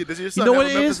son, does your son have a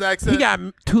Memphis accent? He got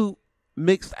two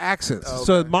mixed accents. Oh, okay.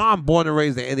 So his mom born and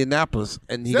raised in Indianapolis,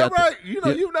 and he got right?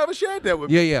 You've never shared that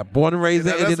with me. Yeah, born and raised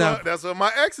in Indianapolis. That's where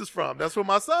my ex is from. That's where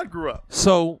my son grew up.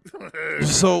 So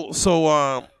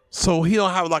he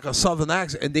don't have like a southern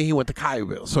accent, and then he went to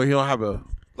Collierville, so he don't have a.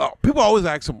 People always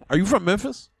ask him, "Are you from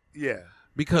Memphis?" Yeah,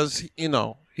 because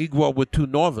he grew up with two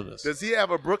Northerners. Does he have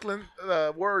a Brooklyn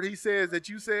word he says that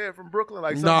you said from Brooklyn,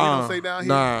 like something you don't say down here?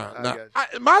 Nah.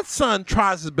 My son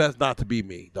tries his best not to be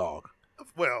me, dog.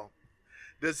 Well,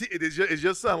 is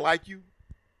your son like you?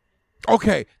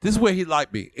 Okay, this is where he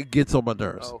like me. It gets on my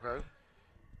nerves. Oh,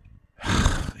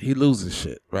 okay. He loses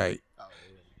shit, right?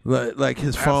 Like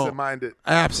his phone,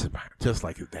 absent-minded, just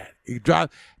like his dad. He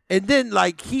drives, and then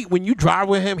when you drive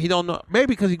with him, he don't know. Maybe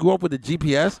because he grew up with the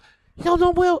GPS, he don't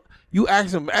know where. You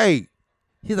ask him, hey,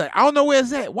 he's like, I don't know where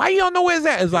it's at. Why you don't know where it's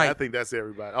at? It's like I think that's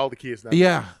everybody, all the kids now.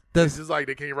 Yeah, it's just like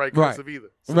they can't write cursive either.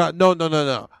 So. Right? No.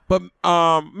 But me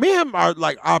and him are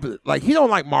like opposite. Like he don't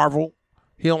like Marvel,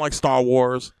 he don't like Star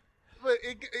Wars. But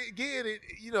again,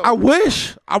 I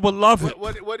wish I would love it.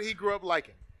 What he grew up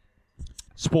liking?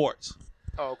 Sports.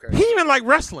 Oh, okay. He even like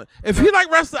wrestling. If he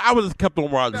liked wrestling, I would have kept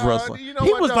on watching wrestling. He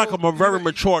was like a very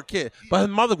mature kid, but his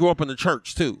mother grew up in the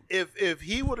church too. If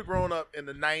he would have grown up in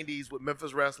the '90s with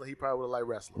Memphis wrestling, he probably would have liked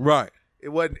wrestling. Right. It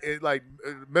wasn't like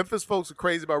Memphis folks are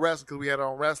crazy about wrestling because we had our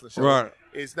own wrestling show. Right.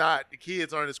 It's not, the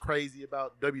kids aren't as crazy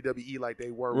about WWE like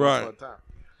they were right. once upon a time.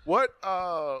 What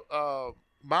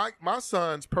my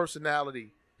son's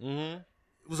personality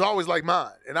was always like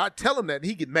mine, and I tell him that, and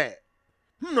he get mad.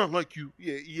 Not like you.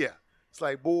 Yeah. It's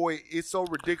like, boy, it's so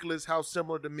ridiculous how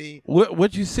similar to me.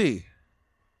 What'd you see?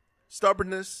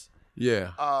 Stubbornness.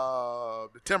 Yeah.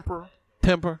 The temper.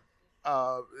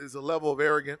 Is a level of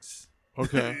arrogance.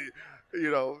 Okay.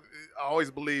 I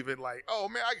always believe in oh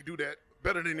man, I can do that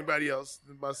better than anybody else.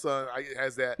 My son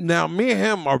has that. Now, me and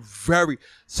him are very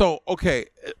okay.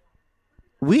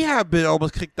 We have been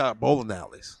almost kicked out of bowling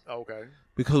alleys. Okay.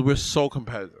 Because we're so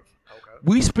competitive. Okay.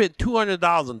 We spent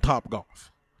 $200 on Top Golf.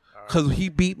 Because he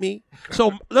beat me.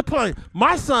 So let's play.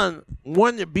 My son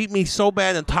wanted to beat me so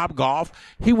bad in Top Golf,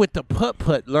 he went to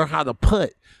putt, learn how to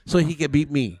putt, so he could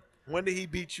beat me. When did he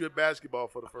beat you at basketball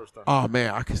for the first time? Oh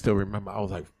man, I can still remember.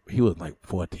 He was like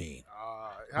 14.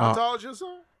 How tall is your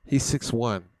son? He's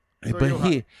 6'1".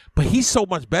 So but he's so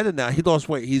much better now. He lost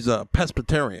weight. He's a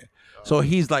pescatarian. So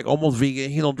he's like almost vegan.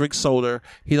 He don't drink soda.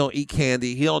 He don't eat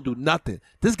candy. He don't do nothing.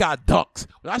 This guy ducks.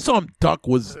 When I saw him duck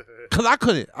was because I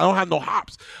couldn't. I don't have no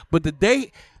hops. But the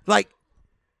day,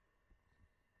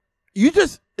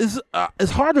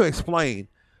 it's hard to explain.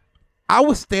 I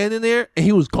was standing there and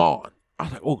he was gone. I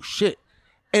was like, oh shit.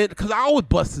 And because I always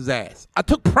bust his ass. I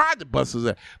took pride to bust his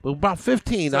ass. But about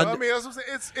 15. So, that's what I'm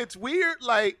saying. It's weird,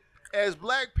 as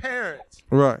black parents.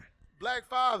 Right. Black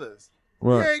fathers.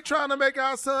 Right. We ain't trying to make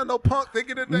our son no punk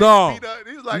thinking that they no. beat up.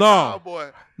 He's like, no, boy.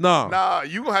 No. Nah,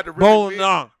 you going to have to really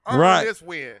earn this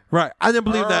win. Right. I didn't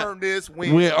believe that. Earn this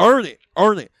win. Earn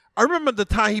it. I remember the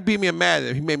time he beat me in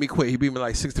Madden. He made me quit. He beat me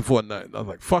 64-0. I was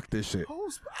like, fuck this shit.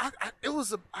 I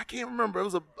can't remember. It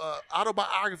was a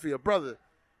autobiography, a brother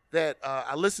that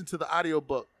I listened to the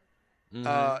audiobook. And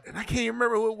I can't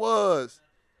remember who it was.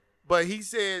 But he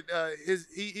said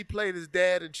he played his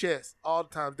dad in chess all the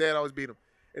time. Dad always beat him.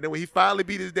 And then when he finally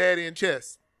beat his daddy in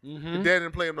chess, his dad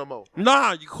didn't play him no more.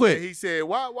 Nah, you quit. And he said,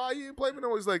 "Why you didn't play me no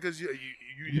more?" He's like, "Cause you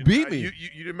beat me.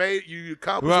 You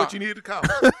accomplished what you needed to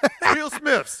accomplish." Will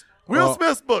Smiths. Will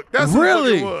Smith's book. That's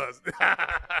really? what it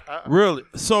was. Really?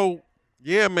 So,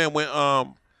 yeah, man,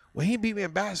 when he beat me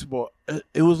in basketball,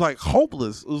 it was like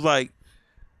hopeless. It was like,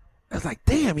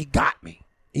 damn, he got me.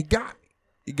 He got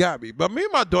me. But me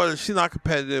and my daughter, she's not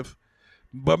competitive.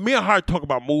 But me and her talk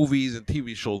about movies and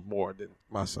TV shows more than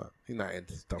my son. He's not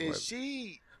into stuff like that. Is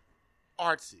she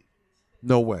artsy?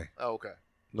 No way. Oh, okay.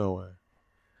 No way.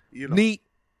 You know, Neat.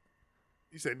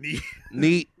 You said neat.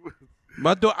 Neat.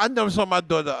 My daughter. I never saw my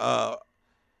daughter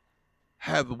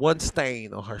have one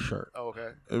stain on her shirt. Oh, okay.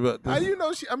 How do you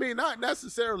know she? I mean, not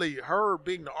necessarily her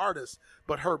being the artist,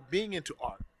 but her being into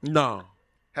art. No.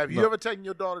 Have you ever taken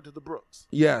your daughter to the Brooks?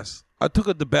 Yes, I took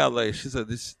her to ballet. She said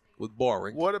this was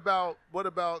boring. What about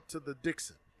to the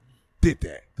Dixon? Did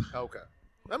that? Okay.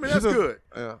 I mean, that's good.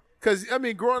 Yeah. Because I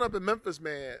mean, growing up in Memphis,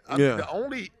 man, I mean, the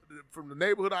only from the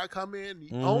neighborhood I come in,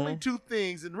 the only two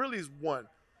things, and really is one,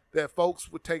 that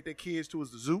folks would take their kids to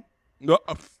is the zoo. No.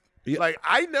 Yeah. Like,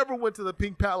 I never went to the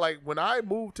Pink Palace. Like, when I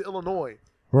moved to Illinois,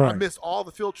 I missed all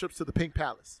the field trips to the Pink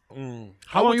Palace.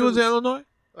 How long you was in Illinois?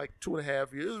 Like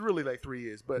 2.5 years. It was really like 3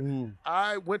 years. But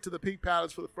I went to the Pink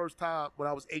Palace for the first time when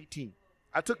I was 18.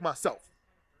 I took myself.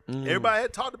 Everybody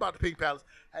had talked about the Pink Palace.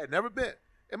 I had never been.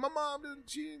 And my mom,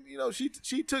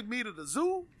 she took me to the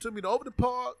zoo, took me to Overton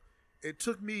Park, and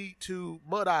took me to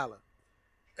Mud Island.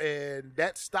 And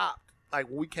that stopped, like,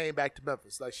 when we came back to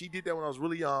Memphis. Like, she did that when I was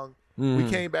really young. We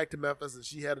came back to Memphis, and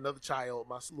she had another child,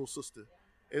 my little sister.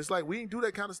 It's like, we didn't do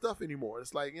that kind of stuff anymore.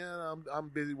 It's like, yeah, I'm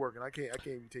busy working. I can't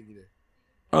even take you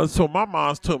there. So my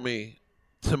mom's took me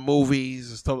to movies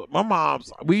and stuff. My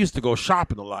mom's, we used to go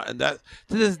shopping a lot, and that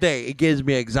to this day it gives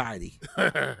me anxiety.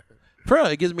 For real,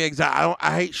 it gives me anxiety.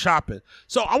 I hate shopping.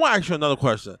 So I want to ask you another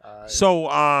question. Right. So,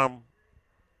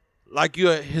 like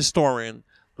you're a historian,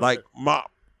 like my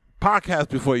podcast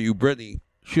before you, Brittany,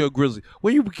 she a Grizzly.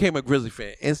 When you became a Grizzly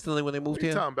fan, instantly when they moved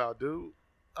here? What are you talking about, dude?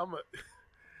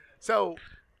 So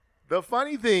the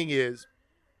funny thing is,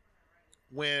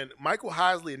 when Michael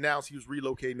Heisley announced he was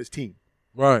relocating his team,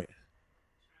 right?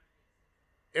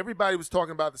 Everybody was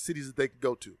talking about the cities that they could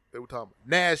go to. They were talking about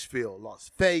Nashville, Las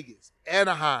Vegas,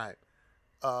 Anaheim,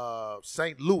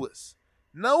 St. Louis.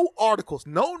 No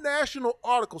national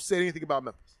articles said anything about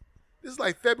Memphis. This is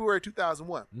like February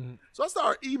 2001. So I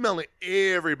started emailing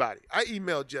everybody. I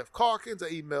emailed Jeff Calkins. I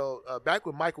emailed back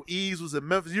when Michael Eaves was in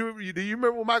Memphis. Do you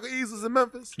remember when Michael Eaves was in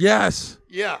Memphis? Yes.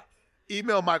 Yeah.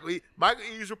 Email Michael Eaves. Michael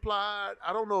Eaves replied.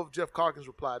 I don't know if Jeff Calkins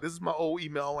replied. This is my old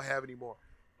email. I don't have anymore.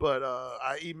 But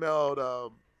I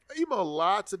emailed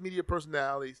lots of media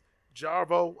personalities.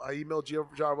 Jarvo, I emailed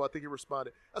Jarvo. I think he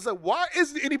responded. I said, why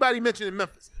isn't anybody mentioning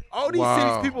Memphis? All these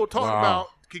cities people are talking about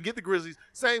can get the Grizzlies,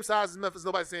 same size as Memphis.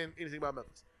 Nobody's saying anything about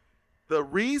Memphis. The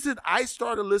reason I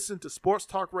started listening to sports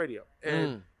talk radio,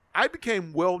 and I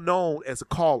became well known as a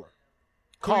caller,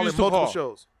 calling multiple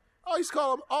shows. I used to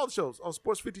call all the shows on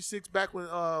Sports 56 back when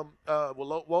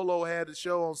Wolo had a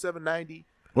show on 790.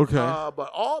 Okay. But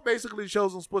all basically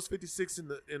shows on Sports 56 in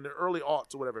the early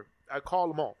aughts or whatever, I call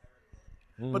them all.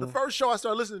 But the first show I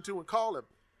started listening to and calling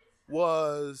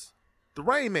was The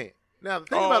Rain Man. Now, the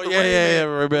thing about the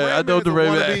Rain Man, I know the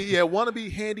Rain Man.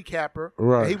 Wannabe handicapper.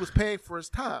 Right. And he was paying for his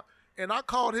time. And I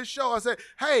called his show. I said,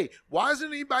 hey, why isn't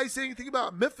anybody saying anything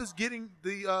about Memphis getting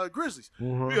the Grizzlies?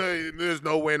 Yeah, there's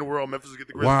no way in the world Memphis would get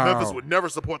the Grizzlies. Wow. Memphis would never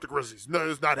support the Grizzlies. No,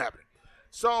 it's not happening.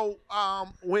 So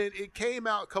when it came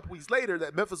out a couple weeks later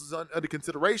that Memphis was under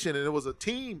consideration, and it was a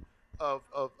team of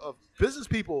business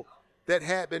people that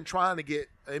had been trying to get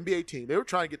an NBA team. They were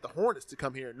trying to get the Hornets to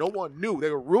come here. No one knew.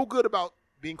 They were real good about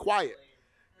being quiet.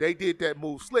 They did that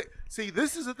move slick. See,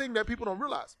 this is the thing that people don't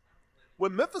realize.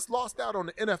 When Memphis lost out on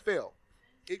the NFL,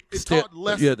 it taught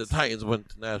lessons. Yeah, the Titans went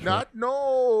to Nashville.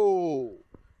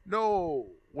 No.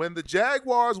 When the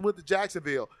Jaguars went to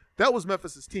Jacksonville, that was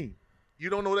Memphis' team. You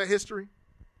don't know that history?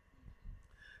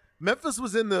 Memphis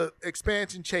was in the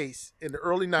expansion chase in the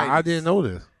early 90s. I didn't know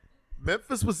this.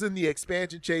 Memphis was in the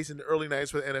expansion chase in the early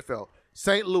 90s for the NFL.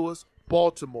 St. Louis,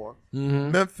 Baltimore,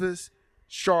 Memphis,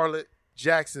 Charlotte,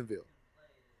 Jacksonville.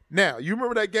 Now, you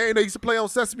remember that game they used to play on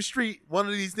Sesame Street? One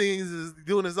of these things is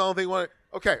doing his own thing.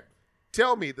 Okay,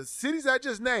 tell me, the cities I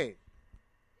just named,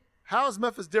 how is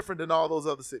Memphis different than all those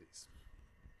other cities?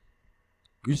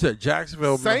 You said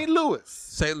Jacksonville. St. Louis.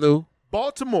 St. Louis.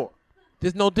 Baltimore.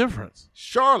 There's no difference.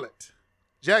 Charlotte.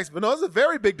 Jacksonville. No, there's a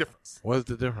very big difference. What's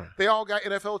the difference? They all got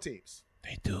NFL teams.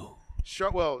 They do.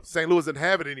 Well, St. Louis didn't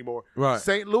have it anymore. Right.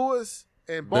 St. Louis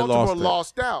and Baltimore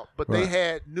lost out, but they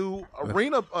had new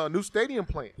new stadium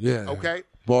plans. Yeah. Okay.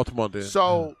 Baltimore did.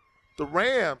 So the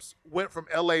Rams went from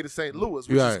L.A. to St. Louis,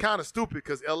 which is kind of stupid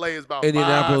because L.A. is about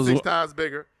 5-6 times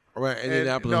bigger. Right.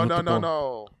 Indianapolis.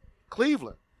 No.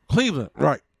 Cleveland.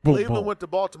 Right. Boom, Cleveland boom. went to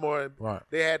Baltimore, and Right.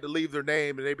 they had to leave their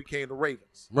name, and they became the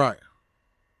Ravens. Right.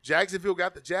 Jacksonville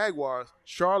got the Jaguars.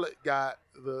 Charlotte got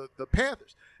the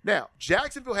Panthers. Now,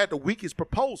 Jacksonville had the weakest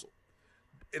proposal.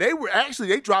 They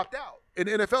dropped out. And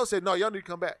the NFL said, no, y'all need to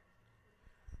come back.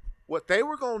 What they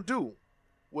were going to do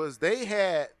was they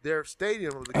had their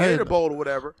stadium, the Gator Bowl or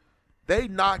whatever, they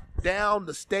knocked down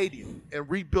the stadium and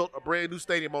rebuilt a brand new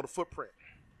stadium on the footprint.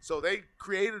 So they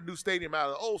created a new stadium out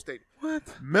of the old stadium. What?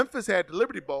 Memphis had the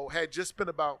Liberty Bowl, had just spent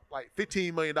about like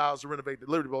 $15 million to renovate the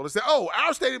Liberty Bowl. They said, oh,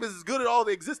 our stadium is as good as all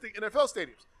the existing NFL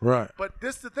stadiums. Right. But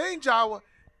this is the thing, Jawa.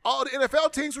 All the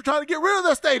NFL teams were trying to get rid of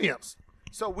their stadiums.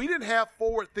 So we didn't have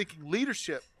forward-thinking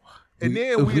leadership. And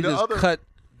then we just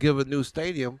give a new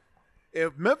stadium.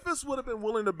 If Memphis would have been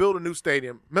willing to build a new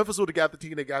stadium, Memphis would have got the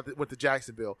team went to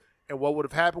Jacksonville. And what would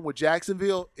have happened with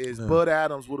Jacksonville is Bud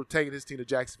Adams would have taken his team to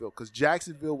Jacksonville because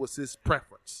Jacksonville was his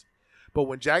preference. But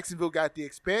when Jacksonville got the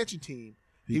expansion team,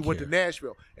 he went to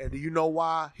Nashville. And do you know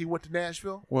why he went to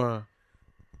Nashville? Why?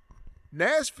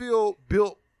 Nashville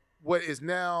built what is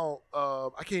now I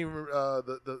can't even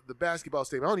remember the basketball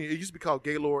stadium. It used to be called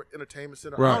Gaylord Entertainment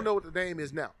Center. Right. I don't know what the name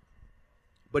is now.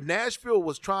 But Nashville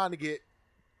was trying to get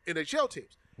NHL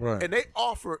teams. Right. And they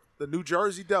offered the New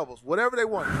Jersey Devils whatever they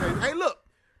want. Hey, look,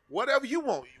 whatever you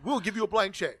want, we'll give you a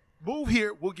blank check. Move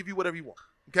here, we'll give you whatever you want.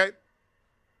 Okay?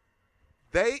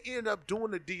 They ended up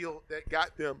doing the deal that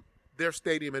got them their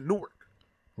stadium in Newark.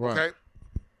 Right. Okay?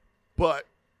 But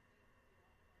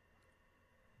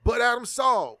Adams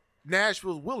saw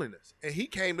Nashville's willingness, and he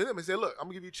came to them and said, look, I'm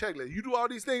going to give you a checklist. You do all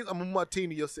these things, I'm going to move my team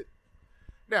to your city.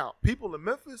 Now, people in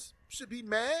Memphis should be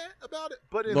mad about it,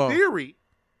 but in theory,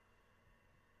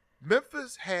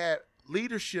 Memphis had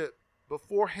leadership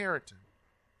before Harrington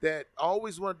that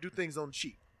always wanted to do things on the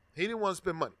cheap. He didn't want to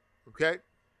spend money, okay?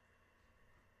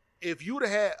 If you would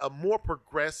have had a more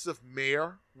progressive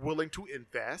mayor willing to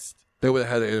invest, they would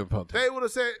have had an input. They would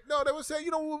have said, no, they would say,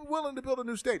 we're willing to build a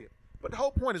new stadium. But the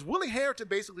whole point is Willie Harrington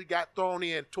basically got thrown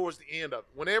in towards the end of it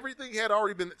when everything had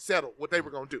already been settled, what they were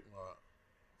going to do.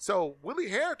 So Willie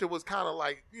Harrington was kind of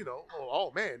like,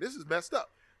 oh, man, this is messed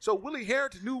up. So Willie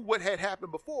Harrington knew what had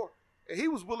happened before, and he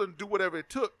was willing to do whatever it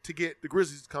took to get the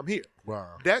Grizzlies to come here.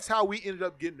 Wow. That's how we ended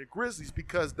up getting the Grizzlies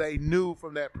because they knew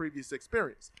from that previous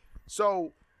experience.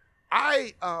 So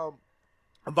I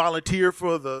volunteered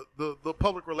for the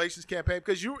public relations campaign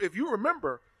because if you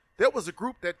remember, there was a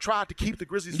group that tried to keep the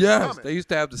Grizzlies from coming. Yes, they used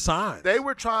to have the signs. They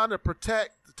were trying to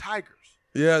protect the Tigers.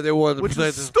 Yeah, they wanted to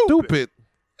protect the stupid.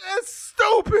 That's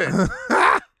stupid.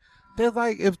 They're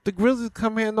like, if the Grizzlies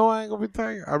come here, no, I ain't gonna be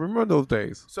tired. I remember those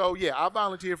days. So yeah, I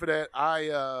volunteered for that.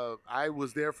 I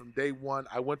was there from day one.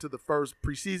 I went to the first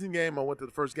preseason game. I went to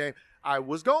the first game. I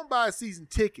was going to buy season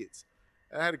tickets.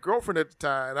 I had a girlfriend at the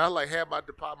time, and I had my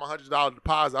 $100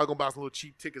 deposit. I was gonna buy some little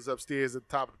cheap tickets upstairs at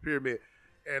the top of the pyramid.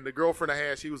 And the girlfriend I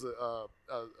had, she was at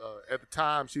the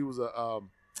time she was a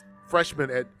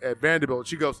freshman at Vanderbilt.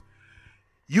 She goes,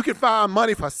 you can find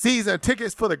money for season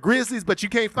tickets for the Grizzlies, but you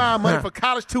can't find money for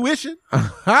college tuition.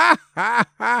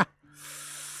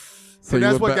 So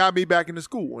that's what got me back into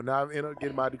school. And I ended up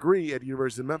getting my degree at the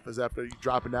University of Memphis after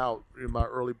dropping out in my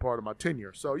early part of my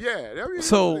tenure. So, yeah.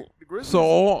 So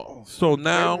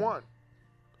now,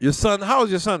 your son, how old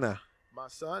is your son now? My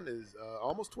son is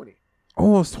almost 20.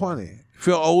 Almost 20.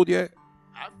 Feel old yet?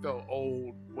 I felt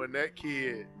old when that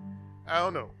kid, I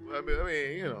don't know. I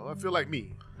mean, I feel like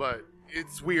me. But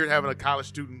it's weird having a college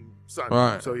student son.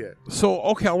 Right. So, yeah. So,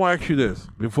 okay, I want to ask you this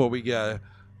before we get it.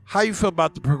 How you feel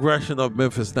about the progression of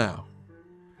Memphis now?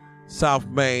 South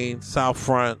Main, South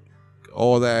Front,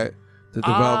 all that.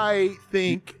 I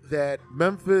think that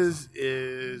Memphis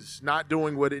is not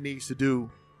doing what it needs to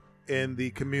do in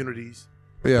the communities.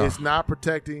 Yeah. It's not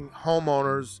protecting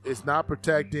homeowners. It's not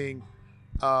protecting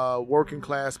working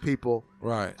class people.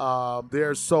 Right. There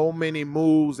are so many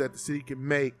moves that the city can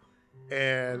make,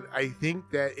 and I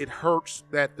think that it hurts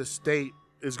that the state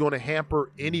is going to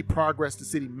hamper any progress the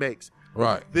city makes.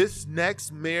 Right. This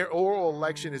next mayoral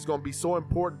election is going to be so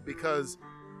important because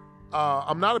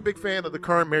I'm not a big fan of the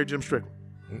current mayor, Jim Strickland.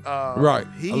 Right.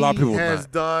 He a lot of people has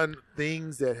done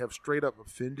things that have straight up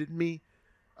offended me.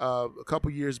 A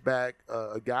couple years back,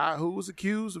 a guy who was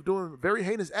accused of doing a very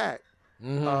heinous act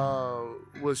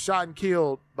was shot and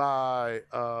killed by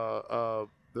the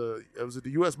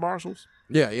U.S. Marshals?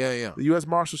 Yeah. The U.S.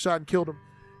 Marshals shot and killed him.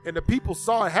 And the people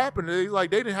saw it happen, and they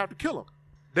didn't have to kill him.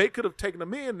 They could have taken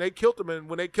him in, they killed him, and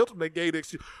when they killed him, they gave the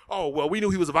excuse, oh, well, we knew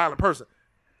he was a violent person.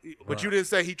 But you didn't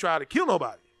say he tried to kill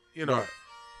nobody, Right.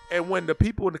 And when the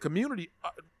people in the community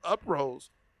uprose,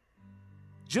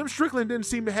 Jim Strickland didn't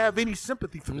seem to have any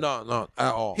sympathy for them. No,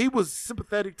 at all. He was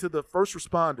sympathetic to the first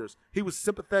responders. He was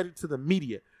sympathetic to the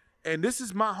media. And this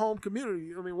is my home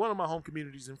community. I mean, one of my home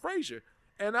communities in Fraser.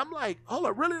 And I'm like, hold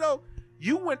up, really though?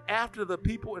 You went after the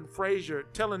people in Fraser,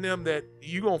 telling them that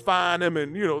you're going to find them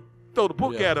and, throw the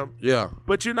book at them. Yeah.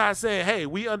 But you're not saying, hey,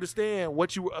 we understand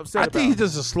what you were upset about. I think he's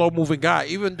just a slow-moving guy.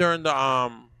 Even during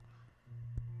the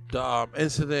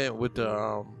incident with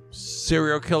the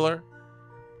serial killer,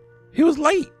 he was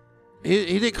late.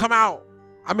 He didn't come out.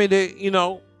 I mean, I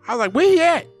was like, where he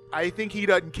at? I think he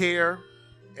doesn't care.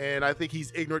 And I think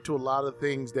he's ignorant to a lot of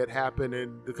things that happen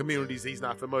in the communities he's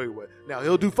not familiar with. Now,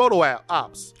 he'll do photo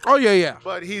ops. Oh, yeah.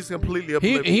 But he's completely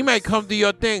oblivious. He may come to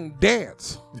your thing,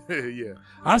 dance. Yeah.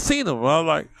 I seen him. I was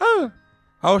like, huh.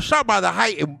 I was shocked by the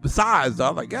height and size. I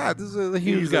was like, God, this is a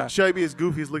huge guy. He's the chubbiest,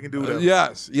 goofiest looking dude ever.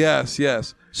 Yes.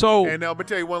 So, and now, I'm going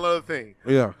to tell you one other thing.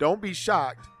 Yeah. Don't be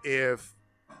shocked if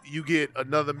you get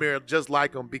another mayor just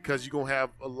like him, because you're going to have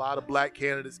a lot of black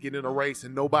candidates getting in a race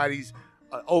and nobody's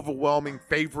an overwhelming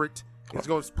favorite. It's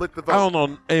going to split the vote. I don't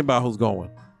know anybody who's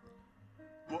going.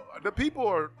 Well, the people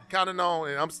are kind of known,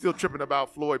 and I'm still tripping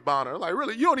about Floyd Bonner. Like,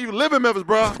 really, you don't even live in Memphis,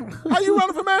 bro. How you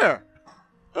running for mayor?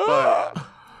 But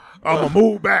I'm going to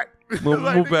move back.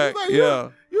 Move back, yeah.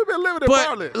 You've been living in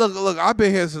Maryland. Look, I've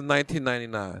been here since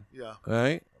 1999. Yeah. All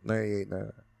right? 98,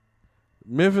 99.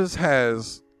 Memphis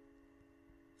has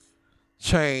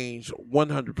changed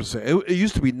 100%. It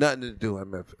used to be nothing to do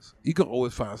in Memphis. You can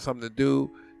always find something to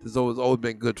do. There's always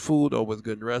been good food, always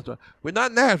good restaurant. We're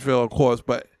not Nashville, of course,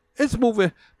 but it's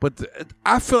moving. But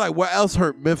I feel like what else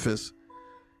hurt Memphis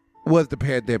was the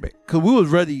pandemic, because we was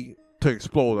ready to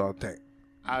explode, I think.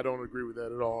 I don't agree with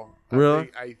that at all.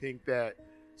 Really? I think that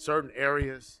certain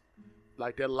areas,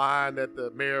 like that line that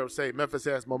the mayor would say, Memphis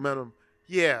has momentum.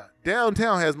 Yeah,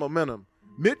 downtown has momentum.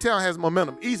 Midtown has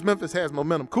momentum. East Memphis has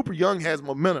momentum. Cooper Young has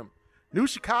momentum. New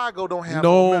Chicago don't have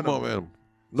momentum.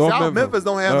 South Memphis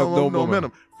don't have no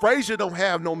momentum. Fraser don't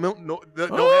have no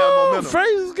momentum.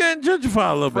 Fraser's getting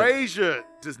gentrified a little bit. Fraser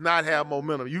does not have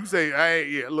momentum. You say, hey,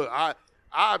 yeah, look,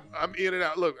 I'm in and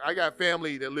out. Look, I got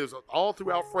family that lives all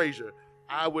throughout Fraser.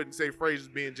 I wouldn't say Fraser's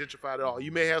being gentrified at all.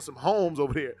 You may have some homes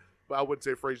over there, but I wouldn't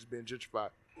say Fraser's being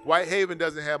gentrified. Whitehaven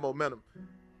doesn't have momentum.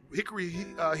 Hickory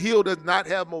Hill does not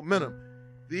have momentum.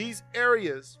 These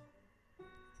areas,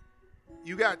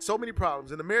 you got so many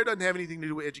problems, and the mayor doesn't have anything to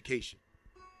do with education.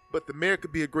 But the mayor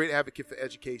could be a great advocate for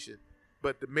education.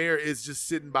 But the mayor is just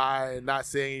sitting by and not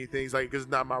saying anything. He's like, this is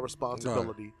not my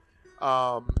responsibility.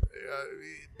 No.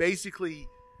 Basically,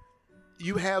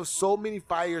 you have so many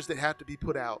fires that have to be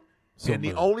put out. And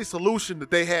the only solution that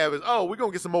they have is, we're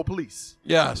going to get some more police.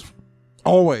 Yes,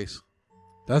 always.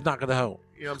 That's not going to help.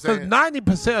 You know what I'm saying?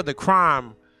 Because 90% of the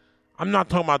crime, I'm not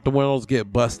talking about the windows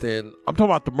get busted. I'm talking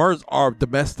about the murders are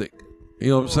domestic. You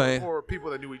know what I'm saying? Or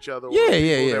people that knew each other.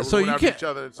 Yeah. So you can't. Each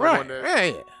other and someone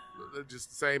right. Just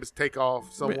the same as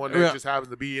Takeoff. Someone that just happens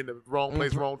to be in the wrong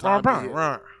place, wrong time.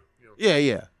 Right.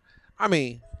 Yeah. I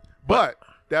mean. But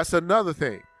that's another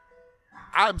thing.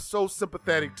 I'm so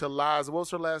sympathetic to Liza.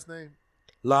 What's her last name?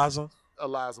 Liza.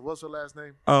 Eliza. What's her last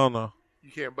name? I don't know.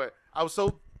 You can't, but I was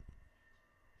so.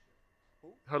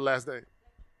 Her last name?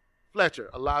 Fletcher.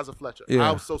 Eliza Fletcher. Yeah.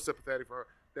 I was so sympathetic for her.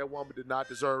 That woman did not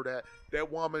deserve that. That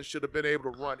woman should have been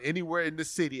able to run anywhere in the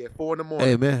city at 4 a.m.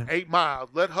 Hey, man. 8 miles.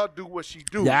 Let her do what she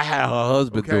do. Yeah, I had her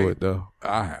husband do it, though.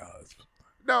 I had her husband.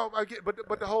 No, I get,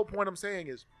 but the whole point I'm saying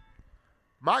is,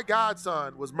 my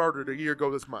godson was murdered a year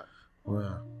ago this month.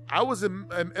 Wow. I was in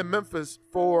Memphis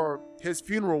for his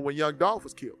funeral when Young Dolph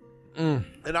was killed.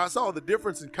 And I saw the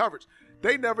difference in coverage.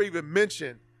 They never even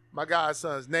mentioned my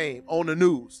godson's name on the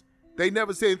news. They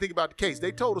never said anything about the case.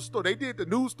 They told a story. They did the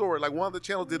news story, like one of the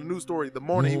channels did a news story the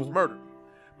morning he was murdered.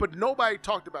 But nobody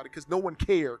talked about it because no one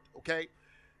cared, okay?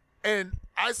 And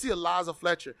I see Eliza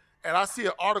Fletcher, and I see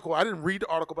an article. I didn't read the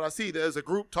article, but I see there's a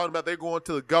group talking about they're going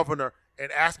to the governor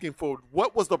and asking for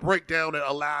what was the breakdown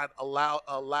that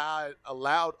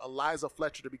allowed Eliza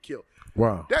Fletcher to be killed.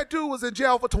 Wow. That dude was in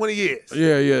jail for 20 years.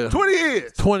 Yeah. 20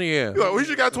 years. 20 years. You know, he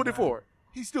should got 24.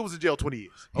 He still was in jail 20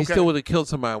 years. Okay? He still would have killed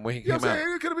somebody when he came out.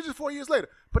 It could have been just 4 years later.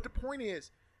 But the point is,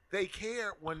 they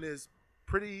care when this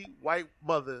pretty white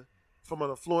mother from an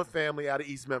affluent family out of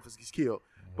East Memphis gets killed.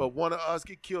 But one of us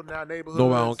get killed in our neighborhood.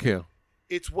 Nobody don't care.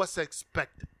 It's what's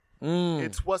expected.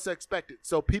 It's what's expected.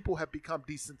 So people have become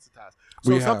desensitized.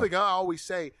 So something I always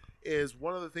say is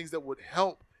one of the things that would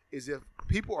help is if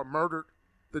people are murdered,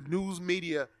 the news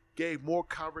media gave more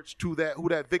coverage to that, who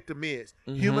that victim is.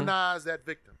 Humanize that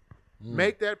victim.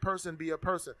 Make that person be a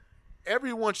person.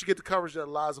 Everyone should get the coverage that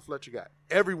Eliza Fletcher got.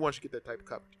 Everyone should get that type of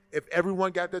coverage. If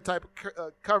everyone got that type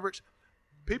of coverage,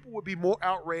 people would be more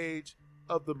outraged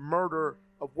of the murder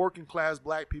of working class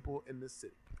black people in this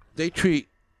city.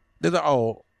 They're like,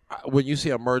 oh, when you see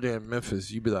a murder in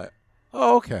Memphis, you be like,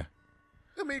 oh, okay.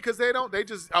 I mean, because they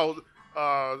just such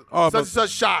but- and such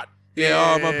shot.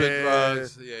 Yeah, I'm up in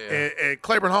And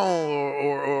Claiborne Home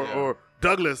or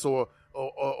Douglas or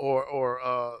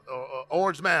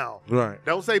Orange Mound. Right.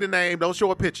 Don't say the name. Don't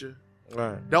show a picture.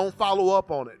 Right. Don't follow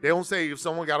up on it. They don't say if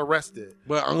someone got arrested.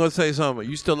 But I'm gonna say something.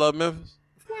 You still love Memphis?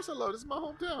 Of course I love it. This is my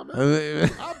hometown,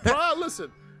 man. I'm proud.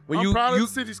 Listen, I'm proud of the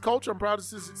city's culture. I'm proud of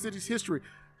the city's history.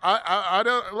 I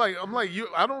don't like. I'm like you.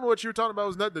 I don't know what you're talking about. It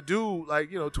was nothing to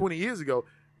do 20 years ago.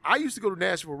 I used to go to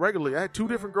Nashville regularly. I had 2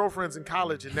 different girlfriends in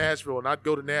college in Nashville, and I'd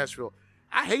go to Nashville.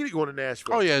 I hated going to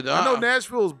Nashville. Oh yeah, I know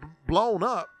Nashville's blown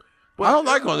up. But I don't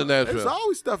like going to Nashville. There's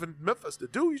always stuff in Memphis to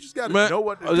do. You just got to know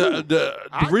what to do.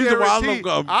 The reason why I don't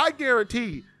go, I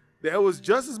guarantee there was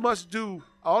just as much to do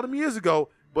all them years ago,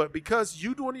 but because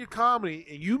you doing your comedy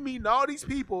and you meeting all these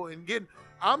people and getting,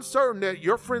 I'm certain that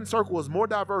your friend circle is more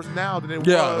diverse now than it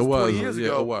was 20 years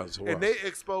ago. It was. And they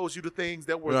exposed you to things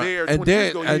that were right. there and 20 then,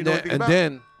 years ago. You didn't know anything about.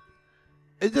 Then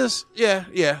it just,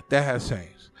 that has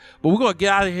changed. But we're going to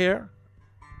get out of here.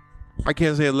 I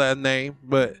can't say a last name,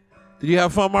 but did you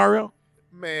have fun, Mario?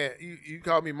 Man, you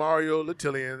call me Mario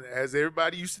Latillian, as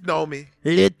everybody used to know me.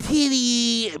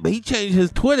 Latilli, but he changed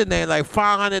his Twitter name like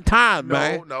 500 times,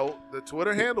 man. No, the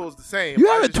Twitter handle is the same. You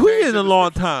haven't tweeted in a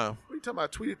long time. What are you talking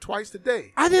about? I tweeted twice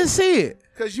today. I didn't see it.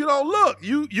 Because you don't look.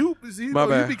 You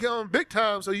become big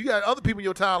time, so you got other people in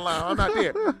your timeline. I'm not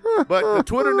there. But the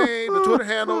Twitter name, the Twitter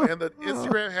handle, and the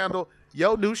Instagram handle,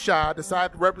 Yo New Chi,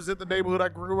 decided to represent the neighborhood I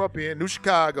grew up in, New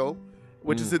Chicago,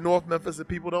 which is in North Memphis that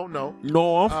people don't know.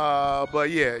 North.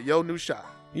 But yeah, Yo New Chi.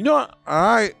 You know what?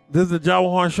 All right. This is the Java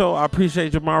Horn Show. I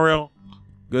appreciate you, Mario.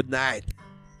 Good night.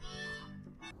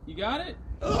 You got it?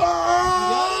 Oh!